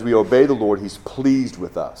idea that as we obey the Lord, he's pleased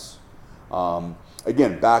with us.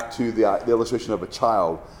 Again, back to the illustration of a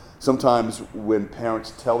child. Sometimes when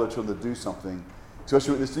parents tell their children to do something,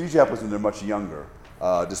 especially this usually happens when they're much younger,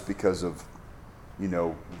 just because of,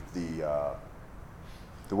 the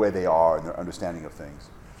way they are and their understanding of things.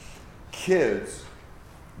 Kids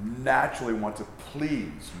naturally want to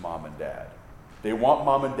please mom and dad. They want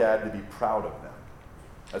mom and dad to be proud of them.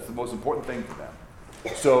 That's the most important thing for them.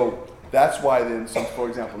 So that's why then, for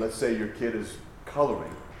example, let's say your kid is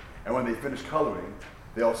coloring, and when they finish coloring,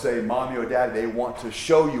 they'll say, Mommy or Daddy, they want to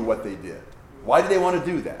show you what they did. Why do they want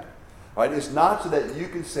to do that? Right? It's not so that you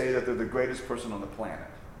can say that they're the greatest person on the planet.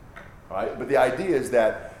 Right? But the idea is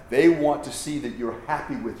that they want to see that you're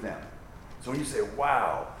happy with them. So when you say,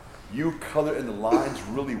 wow, you color in the lines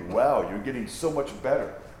really well, you're getting so much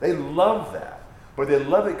better. They love that. But they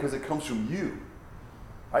love it because it comes from you.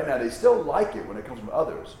 Right? Now, they still like it when it comes from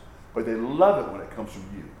others, but they love it when it comes from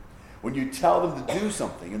you. When you tell them to do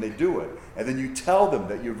something and they do it, and then you tell them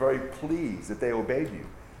that you're very pleased that they obeyed you,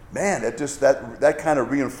 man, that kind of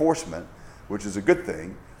reinforcement, which is a good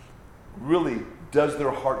thing, really does their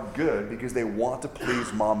heart good because they want to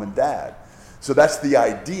please mom and dad. So that's the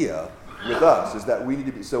idea with us, is that we need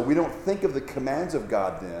to be, so we don't think of the commands of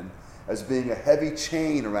God then as being a heavy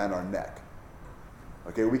chain around our neck.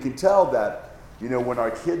 Okay, we can tell that, when our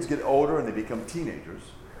kids get older and they become teenagers,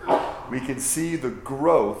 we can see the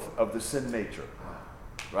growth of the sin nature,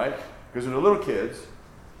 right? Because when they're little kids,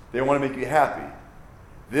 they want to make you happy.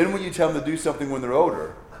 Then when you tell them to do something when they're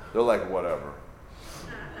older, they're like, whatever.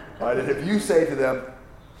 Right? And if you say to them,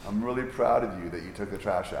 I'm really proud of you that you took the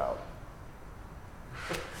trash out.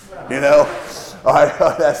 That's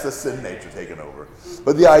the sin nature taking over.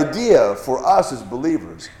 But the idea for us as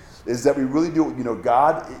believers is that we really do,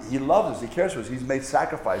 God, he loves us, he cares for us, he's made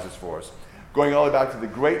sacrifices for us. Going all the way back to the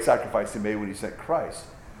great sacrifice he made when he sent Christ.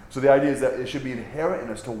 So the idea is that it should be inherent in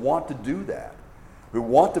us to want to do that. We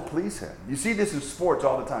want to please him. You see this in sports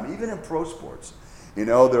all the time, even in pro sports.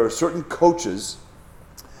 There are certain coaches,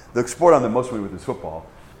 the sport I'm the most familiar with is football,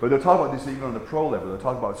 but they'll talk about this even on the pro level. They'll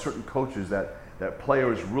talk about certain coaches that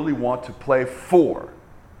players really want to play for.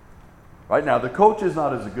 Right now, the coach is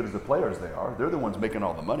not as good as the players they are. They're the ones making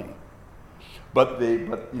all the money. But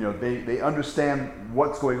they understand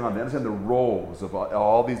what's going on. They understand the roles of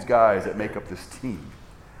all these guys that make up this team.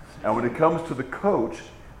 And when it comes to the coach,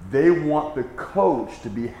 they want the coach to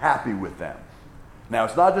be happy with them. Now,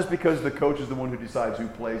 it's not just because the coach is the one who decides who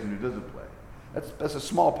plays and who doesn't play. That's a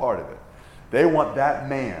small part of it. They want that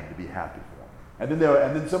man to be happy for them. And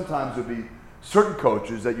then sometimes there'll be certain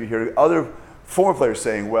coaches that you hear other former players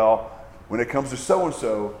saying, well, when it comes to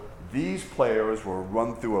so-and-so, these players will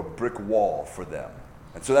run through a brick wall for them.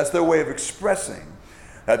 And so that's their way of expressing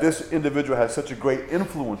that this individual has such a great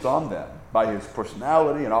influence on them by his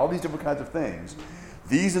personality and all these different kinds of things,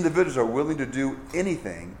 these individuals are willing to do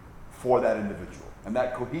anything for that individual. And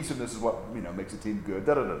that cohesiveness is what, makes a team good,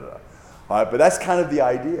 da-da-da-da. All right, but that's kind of the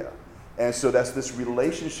idea. And so that's this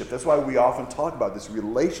relationship. That's why we often talk about this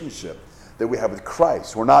relationship that we have with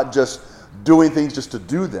Christ. We're not just doing things just to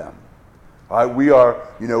do them. All right, we are,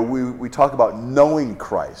 we talk about knowing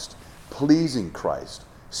Christ, pleasing Christ,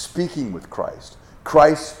 speaking with Christ,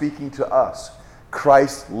 Christ speaking to us,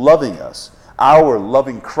 Christ loving us, our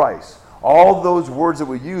loving Christ. All those words that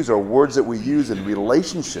we use are words that we use in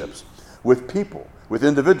relationships with people, with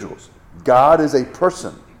individuals. God is a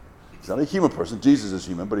person. He's not a human person. Jesus is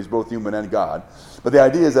human, but he's both human and God. But the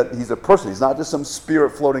idea is that he's a person. He's not just some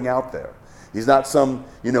spirit floating out there. He's not some,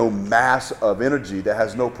 mass of energy that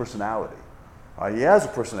has no personality. He has a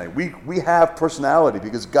personality. We have personality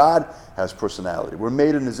because God has personality. We're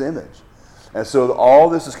made in his image. And so all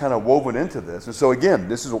this is kind of woven into this. And so again,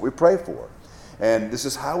 this is what we pray for. And this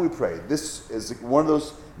is how we pray. This is one of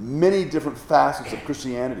those many different facets of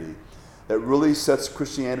Christianity that really sets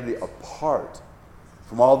Christianity apart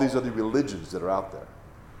from all these other religions that are out there.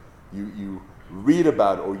 You read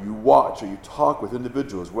about it, or you watch, or you talk with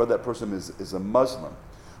individuals, whether that person is a Muslim,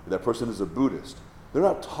 or that person is a Buddhist. They're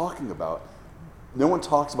not talking about, no one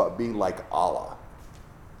talks about being like Allah.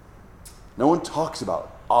 No one talks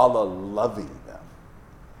about Allah loving them.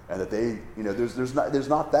 And that they, there's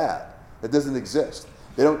not that. That doesn't exist.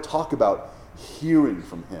 They don't talk about hearing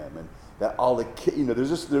from him and that Allah,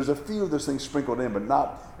 there's a few of those things sprinkled in, but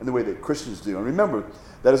not in the way that Christians do. And remember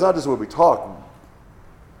that it's not just when we talk.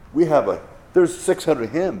 There's 600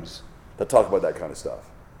 hymns that talk about that kind of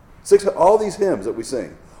stuff. All these hymns that we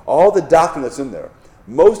sing, all the doctrine that's in there,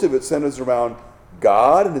 most of it centers around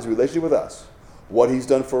God and his relationship with us, what he's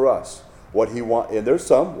done for us, what he wants, and there's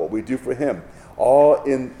some, what we do for him, all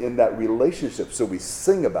in that relationship. So we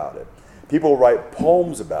sing about it. People write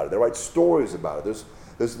poems about it. They write stories about it.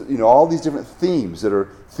 There's all these different themes that are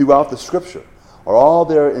throughout the Scripture are all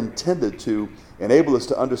there intended to enable us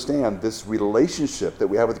to understand this relationship that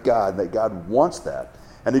we have with God, and that God wants that.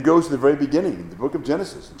 And it goes to the very beginning, in the book of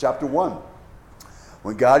Genesis, in chapter 1.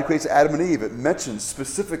 When God creates Adam and Eve, it mentions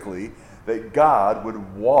specifically that God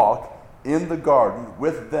would walk in the garden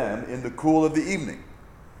with them in the cool of the evening.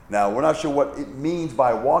 Now, we're not sure what it means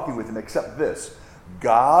by walking with him, except this.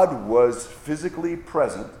 God was physically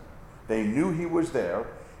present. They knew he was there.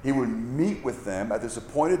 He would meet with them at this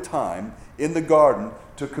appointed time in the garden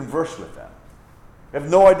to converse with them. I have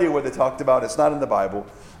no idea what they talked about. It's not in the Bible.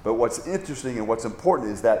 But what's interesting and what's important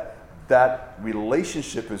is that that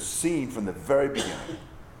relationship is seen from the very beginning.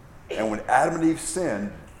 And when Adam and Eve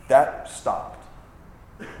sinned, that stopped.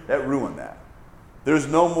 That ruined that. There's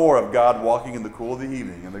no more of God walking in the cool of the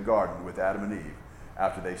evening in the garden with Adam and Eve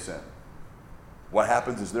after they sin. What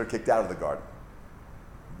happens is they're kicked out of the garden.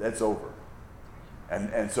 That's over.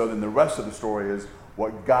 And so then the rest of the story is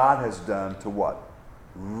what God has done to what?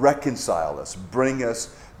 Reconcile us, bring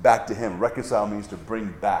us back to him. Reconcile means to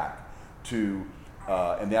bring back to,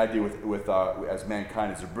 and the idea with as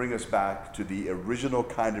mankind is to bring us back to the original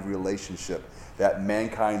kind of relationship that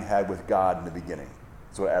mankind had with God in the beginning.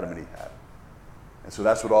 That's what Adam and Eve had. And so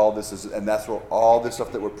that's what all this is, and that's what all this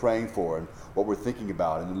stuff that we're praying for and what we're thinking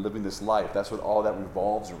about and living this life, that's what all that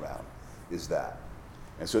revolves around, is that.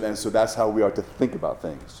 And so that's how we are to think about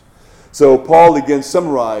things. So Paul again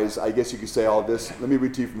summarized, I guess you could say, all this. Let me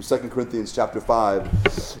read to you from 2 Corinthians chapter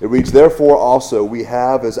 5. It reads, "Therefore also we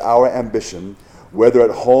have as our ambition, whether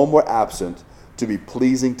at home or absent, to be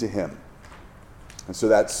pleasing to him." And so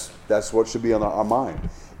that's what should be on our mind,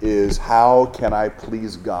 is how can I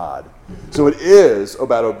please God? So it is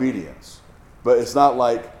about obedience, but it's not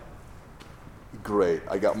like, great,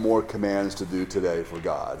 I got more commands to do today for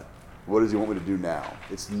God. What does he want me to do now?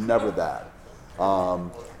 It's never that.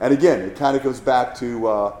 And again, it kind of goes back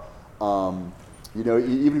to, even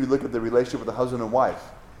if you look at the relationship with the husband and wife,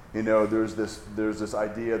 there's this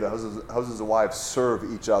idea that husbands and wives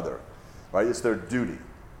serve each other, right? It's their duty,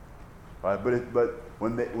 right? But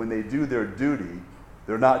when they do their duty,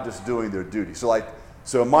 they're not just doing their duty.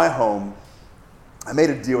 So in my home, I made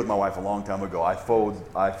a deal with my wife a long time ago. I fold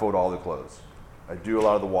all the clothes. I do a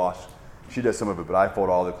lot of the wash. She does some of it, but I fold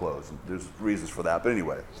all the clothes. And there's reasons for that. But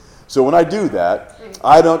anyway, so when I do that,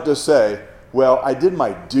 I don't just say, well, I did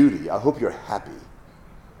my duty. I hope you're happy.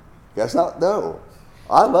 No.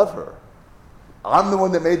 I love her. I'm the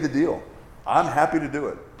one that made the deal. I'm happy to do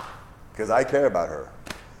it because I care about her.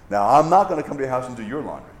 Now, I'm not going to come to your house and do your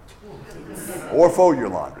laundry or fold your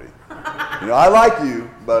laundry. I like you,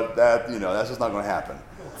 but that's just not going to happen.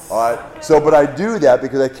 All right. So, but I do that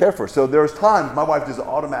because I care for her. So there's times my wife does it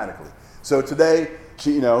automatically. So today,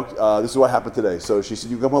 she, this is what happened today. So she said,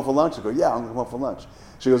 "You come home for lunch?" I go, "Yeah, I'm gonna come home for lunch."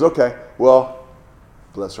 She goes, "Okay. Well,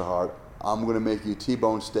 bless her heart, I'm gonna make you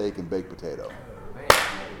T-bone steak and baked potato."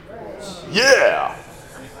 Yeah.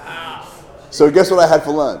 So guess what I had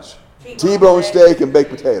for lunch? T-bone steak and baked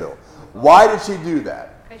potato. Why did she do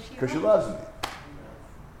that? Because she loves me.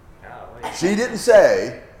 She didn't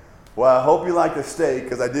say, "Well, I hope you like the steak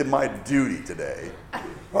because I did my duty today."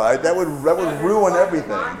 All right, that would ruin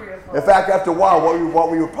everything. In fact, after a while,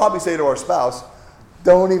 what we would probably say to our spouse,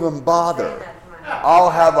 "Don't even bother. I'll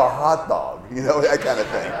have a hot dog," that kind of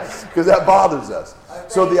thing, because that bothers us.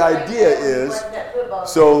 So the idea is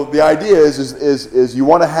you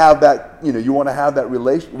want to have that, you want to have that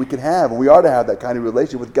relation. We can have, and we are to have that kind of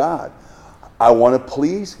relationship with God. I want to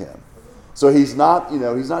please Him. So He's not,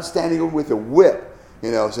 He's not standing over with a whip,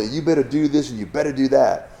 saying, "You better do this and you better do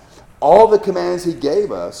that." All the commands He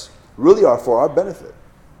gave us really are for our benefit.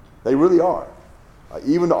 They really are.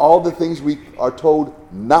 Even all the things we are told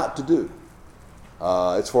not to do,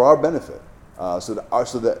 it's for our benefit,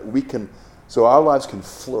 so our lives can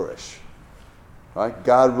flourish. Right?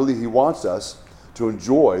 God really, He wants us to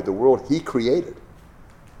enjoy the world He created,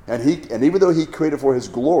 and even though He created for His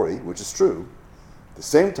glory, which is true, at the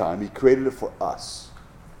same time He created it for us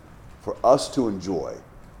to enjoy.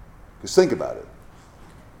 Because think about it.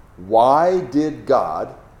 Why did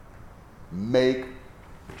God make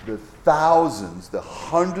the thousands, the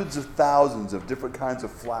hundreds of thousands of different kinds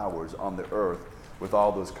of flowers on the earth with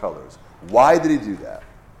all those colors? Why did He do that?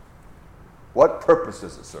 What purpose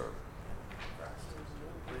does it serve?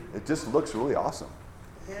 It just looks really awesome.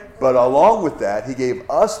 But along with that, He gave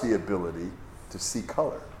us the ability to see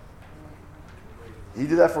color. He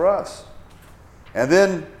did that for us. And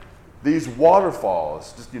then these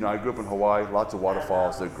waterfalls, I grew up in Hawaii, lots of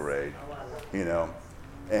waterfalls, they're great,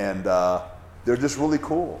 and they're just really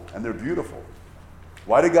cool, and they're beautiful.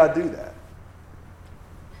 Why did God do that?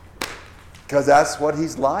 Because that's what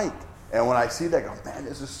He's like. And when I see that, I go, "Man,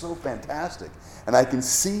 this is so fantastic." And I can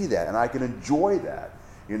see that, and I can enjoy that,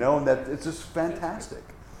 and that it's just fantastic.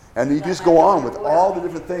 And you just go on with all the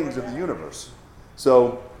different things of the universe.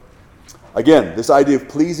 So, again, this idea of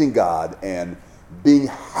pleasing God and being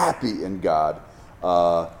happy in God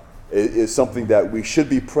is something that we should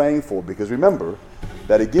be praying for, because remember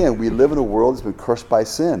that, again, we live in a world that's been cursed by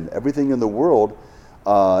sin. Everything in the world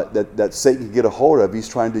that Satan can get a hold of, he's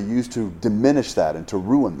trying to use to diminish that and to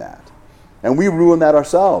ruin that. And we ruin that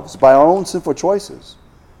ourselves by our own sinful choices.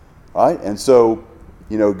 Right? And so,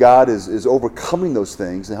 God is overcoming those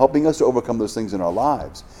things and helping us to overcome those things in our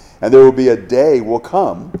lives. And there will be a day will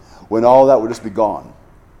come when all that will just be gone.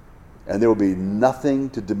 And there will be nothing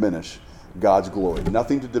to diminish God's glory,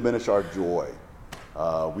 nothing to diminish our joy.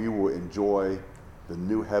 We will enjoy the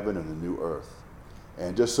new heaven and the new earth.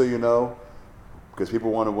 And just so you know, because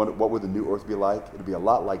people wonder what would the new earth be like, it'll be a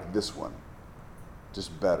lot like this one,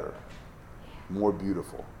 just better, more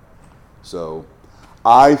beautiful. So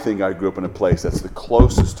I think I grew up in a place that's the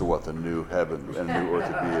closest to what the new heaven and new earth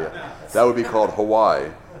would be. That would be called Hawaii.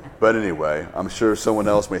 But anyway, I'm sure someone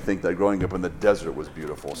else may think that growing up in the desert was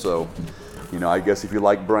beautiful. So, I guess if you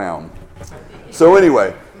like brown. So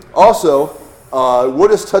anyway, also, we'll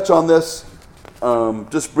just touch on this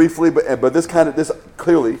just briefly, but this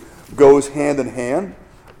clearly goes hand in hand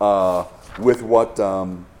with what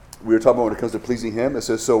we were talking about when it comes to pleasing Him. It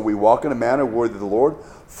says, "So we walk in a manner worthy of the Lord,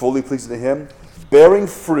 fully pleasing to Him, bearing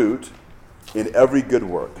fruit in every good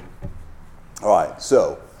work." All right,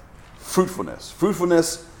 so fruitfulness.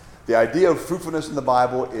 The idea of fruitfulness in the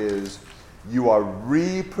Bible is you are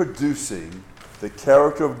reproducing the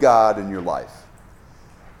character of God in your life.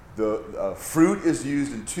 The fruit is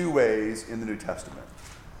used in two ways in the New Testament.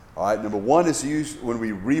 All right, number one is used when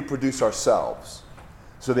we reproduce ourselves.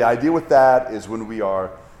 So the idea with that is when we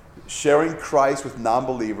are sharing Christ with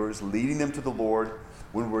non-believers, leading them to the Lord,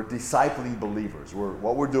 when we're discipling believers.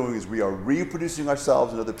 What we're doing is we are reproducing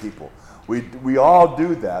ourselves in other people. We all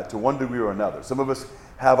do that to one degree or another. Some of us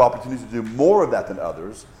have opportunities to do more of that than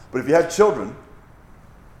others. But if you have children,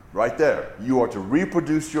 right there, you are to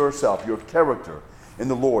reproduce yourself, your character in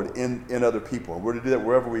the Lord, in other people. We're to do that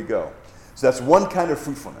wherever we go. So that's one kind of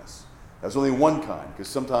fruitfulness. That's only one kind, because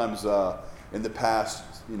sometimes in the past,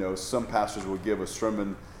 some pastors will give a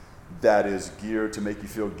sermon that is geared to make you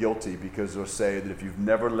feel guilty, because they'll say that if you've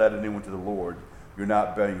never led anyone to the Lord, you're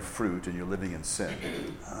not bearing fruit and you're living in sin.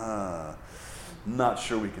 Not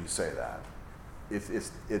sure we can say that.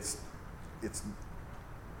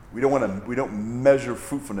 We don't measure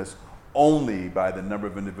fruitfulness only by the number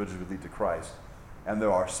of individuals we lead to Christ. And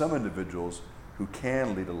there are some individuals who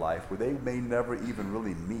can lead a life where they may never even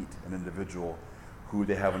really meet an individual who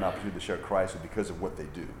they have an opportunity to share Christ with because of what they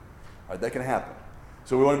do. All right, that can happen.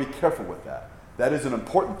 So we want to be careful with that. That is an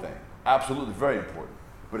important thing, absolutely very important,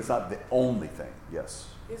 but it's not the only thing. Yes?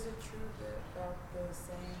 Is it true that the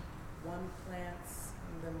saying, one plants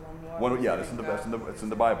and then one waters? Yeah, it's in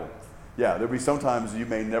the Bible. Yeah, there'll be sometimes you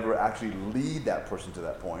may never actually lead that person to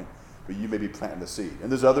that point, but you may be planting the seed.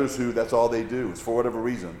 And there's others who that's all they do, is for whatever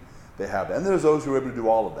reason they have that. And there's those who are able to do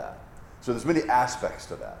all of that. So there's many aspects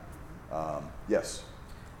to that. Yes?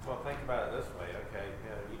 Well, think about it this way, okay?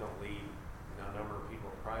 You don't lead a number of people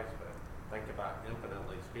to Christ, but think about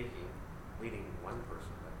infinitely speaking, leading one person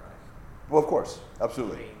to Christ. Well, of course, I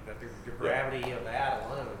absolutely. mean, but the gravity of that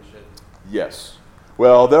alone should. Yes.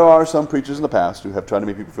 Well, there are some preachers in the past who have tried to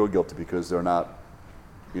make people feel guilty because they're not,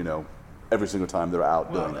 every single time they're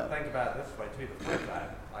out doing that. Think about it this way, too, the flip side.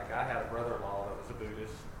 Like, I had a brother-in-law that was a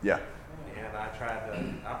Buddhist. Yeah. And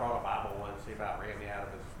I brought a Bible once, he about ran me out of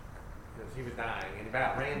because he was dying, and he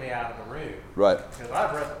about ran me out of the room. Right. Because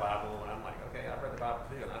I've read the Bible, and I'm like, okay, I've read the Bible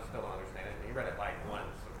too, and I still don't understand it. And he read it like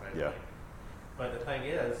once. Okay? Yeah. But the thing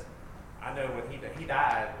is, I know when he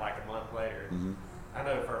died like a month later, I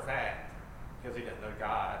know for a fact, because he didn't know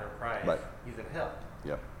God or Christ, right. He's in hell.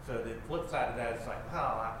 Yep. So the flip side of that is like,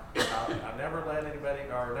 wow, I never led anybody,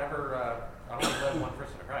 or I only led one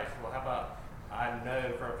person to Christ. Well, how about I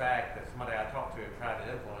know for a fact that somebody I talked to and tried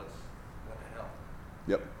to influence went to hell.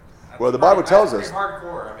 Yep. Well, the Bible tells us.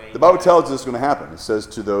 Hardcore. I mean, the Bible tells us it's going to happen. It says,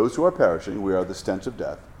 "To those who are perishing, we are the stench of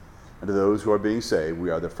death, and to those who are being saved, we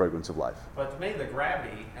are the fragrance of life." But to me, the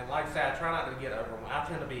gravity, and like I said, I try not to get overwhelmed. I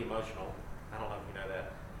tend to be emotional. I don't know if you know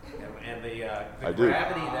that. And the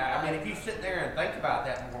gravity that, if you sit there and think about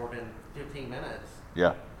that more than 15 minutes,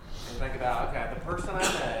 yeah, and think about, okay, the person I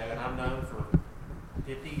know, and I've known for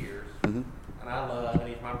 50 years, and I love, and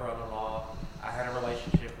he's my brother-in-law. I had a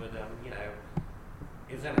relationship with him,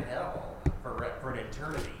 is in hell for an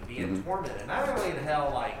eternity, being tormented. Not really in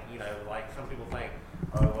hell like some people think,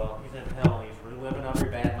 oh, well, he's in hell and he's reliving every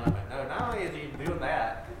bad moment. No, not only is he doing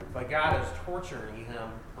that, but God is torturing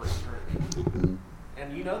him for eternity.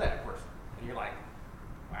 And you know that person. And you're like,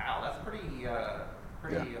 wow, that's pretty.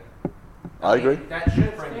 I agree. That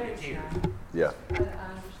should bring you to tears. Yeah. I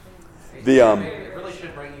understand. It really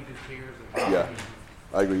should bring you to tears. Yeah.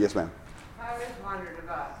 I agree. Yes, ma'am. I just wondered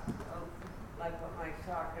about, like what Mike's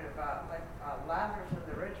talking about, like Lazarus and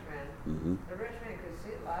the rich man. The rich man could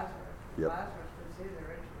see Lazarus. Yep. Lazarus could see the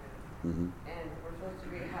rich man. And we're supposed to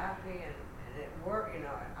be happy, and it worked.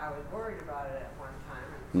 I was worried about it at one time,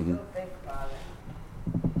 and still think about it.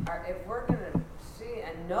 If we're going to see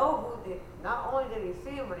and know not only did he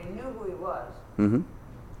see him, but he knew who he was.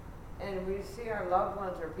 And we see our loved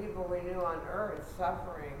ones or people we knew on earth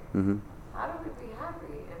suffering. How do we be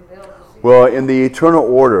happy and be able to see? Well, in the eternal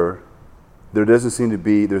order,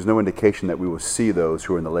 there's no indication that we will see those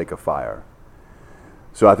who are in the lake of fire.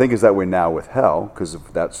 So I think it's that way now with hell, because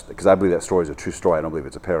I believe that story is a true story. I don't believe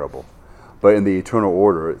it's a parable. But in the eternal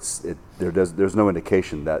order, there's no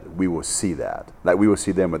indication that we will see that we will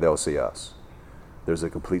see them or they'll see us. There's a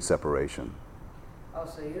complete separation. Oh,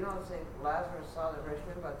 so you don't think Lazarus saw the rich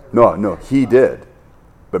man, but the No, he did.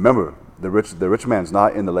 But remember, the rich man's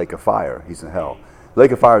not in the lake of fire. He's in hell. The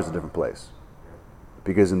lake of fire is a different place.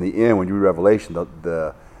 Because in the end, when you read Revelation,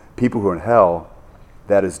 the people who are in hell,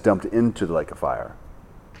 that is dumped into the lake of fire.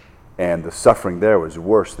 And the suffering there was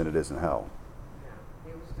worse than it is in hell. Yeah,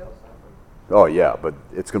 he was still suffering. Oh, yeah, but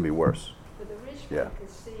it's going to be worse. But the rich man could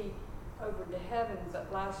see over to heaven,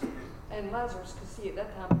 but Lazarus could see at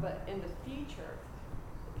that time. But in the future,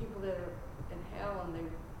 the people that are in hell and they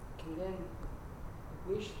can then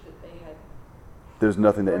wish that they had. There's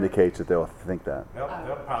nothing that indicates that they'll think that. They'll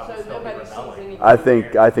probably so still be nobody sees rebelling.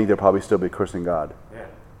 anything. I think they'll probably still be cursing God. Yeah.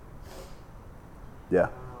 Yeah.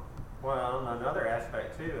 Well, another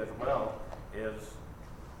aspect too, as well, is,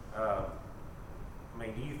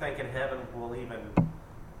 do you think in heaven we'll even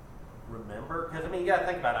remember? Because you got to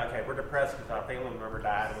think about it. Okay, we're depressed because our family member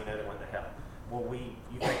died, and we know they went to hell. I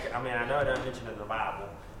know it doesn't mention it in the Bible,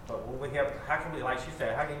 but how can we, like she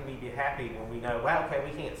said, how can we be happy when we know, well, okay,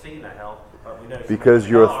 we can't see the hell, but we know because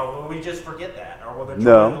or will we just forget that, or will the joy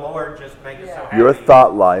of the Lord just make us so happy? Your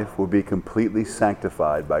thought life will be completely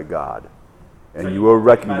sanctified by God. And so you will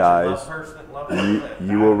recognize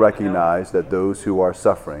that those who are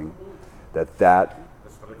suffering, that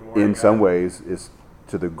in some ways is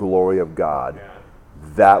to the glory of God. Yeah.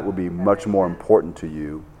 That will be much more important to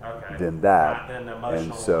you than that.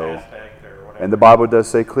 And so, and the Bible does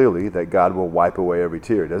say clearly that God will wipe away every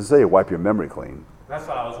tear. It doesn't say wipe your memory clean. That's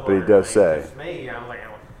what I was wondering. But He does say. Me, I'm like,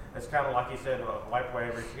 it's kind of like you said, wipe away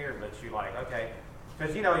every tear, but you like, okay.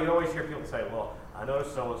 Because, you always hear people say, well, I know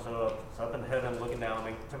so-and-so is up in heaven looking down on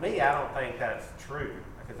me. To me, I don't think that's true.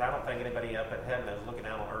 Because I don't think anybody up in heaven is looking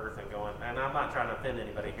down on earth and going, and I'm not trying to offend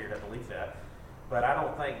anybody here that believes that, but I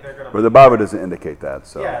don't think they're going to But the Bible doesn't indicate that,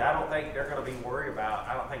 so. Yeah, I don't think they're going to be worried about,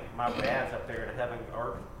 I don't think my dad's up there in heaven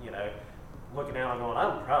or, looking down and going,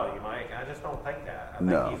 I'm proud of you, Mike. I just don't think that. I think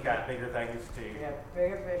No. he's got bigger things to. Yeah,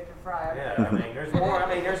 bigger fish to fry. Yeah, there's more.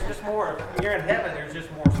 There's just more. When you're in heaven, there's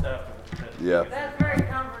just more stuff. Yeah. That's very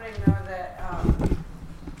comforting, though, that,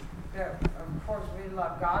 of course, we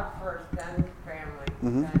love God first, then family,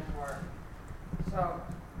 then work. So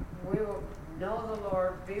we will know the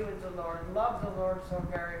Lord, be with the Lord, love the Lord so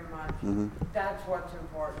very much. That's what's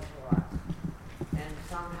important to us. And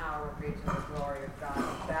somehow it'll be to the glory of God.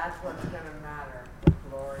 That's what's going to matter, the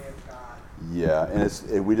glory of God. Yeah,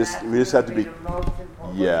 and we just have to be. The most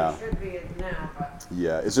important. Yeah. Well, it should be it now, but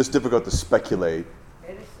Yeah, it's just difficult to speculate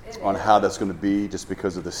it on is. how that's going to be, just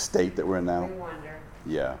because of the state that we're in now. We wonder.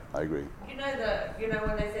 Yeah, I agree. You know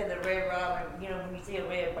when they say the red robin, when you see a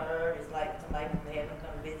red bird, it's like somebody from heaven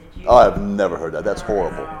come visit you. Oh, I've never heard that. That's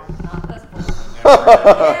horrible. That's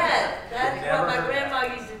Yes, that's what my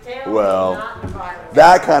grandma used to tell me. Well, Not the Bible.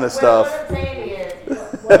 that kind of Well, stuff. what I'm saying is,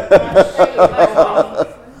 what I'm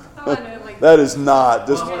saying is, That is not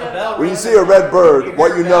just. Well, when the bell When you rings, see a red bird, hear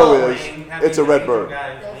what you the know bell is ring, that it's a means red the angel bird.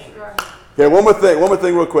 guy is leaving. Okay, one more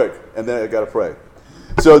thing real quick, and then I got to pray.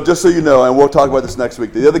 So just so you know, and we'll talk about this next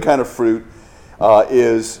week, the other kind of fruit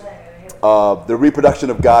is the reproduction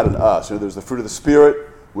of God in us. There's the fruit of the Spirit,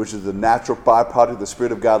 which is the natural byproduct of the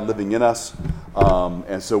Spirit of God living in us.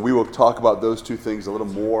 And so we will talk about those two things a little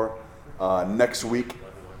more next week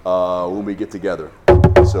when we get together.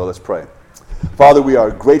 So let's pray. Father, we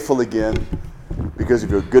are grateful again because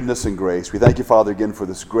of your goodness and grace. We thank you, Father, again for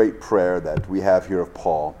this great prayer that we have here of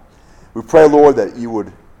Paul. We pray, Lord, that you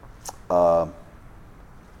would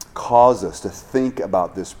cause us to think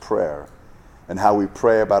about this prayer and how we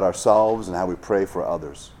pray about ourselves and how we pray for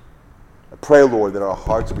others. I pray, Lord, that our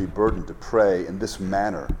hearts will be burdened to pray in this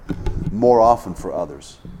manner more often for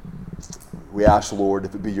others. We ask, Lord,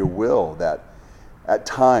 if it be your will, that at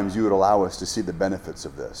times you would allow us to see the benefits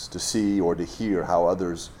of this, to see or to hear how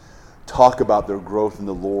others talk about their growth in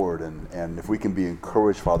the Lord, and if we can be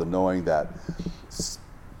encouraged, Father, knowing that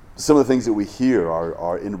some of the things that we hear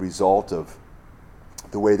are in result of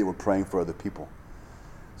the way that we're praying for other people.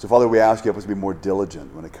 So, Father, we ask you help us to be more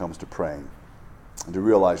diligent when it comes to praying and to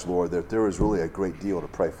realize, Lord, that there is really a great deal to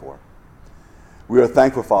pray for. We are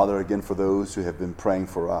thankful, Father, again for those who have been praying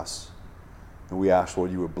for us. And we ask,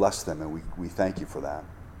 Lord, you would bless them, and we thank you for that.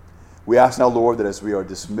 We ask now, Lord, that as we are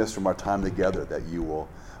dismissed from our time together, that you will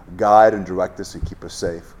guide and direct us and keep us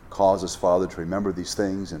safe. Cause us, Father, to remember these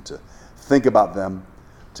things and to think about them,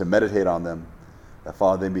 to meditate on them, that,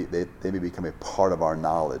 Father, they may become a part of our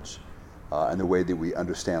knowledge and the way that we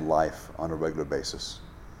understand life on a regular basis.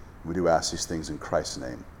 We do ask these things in Christ's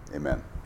name. Amen.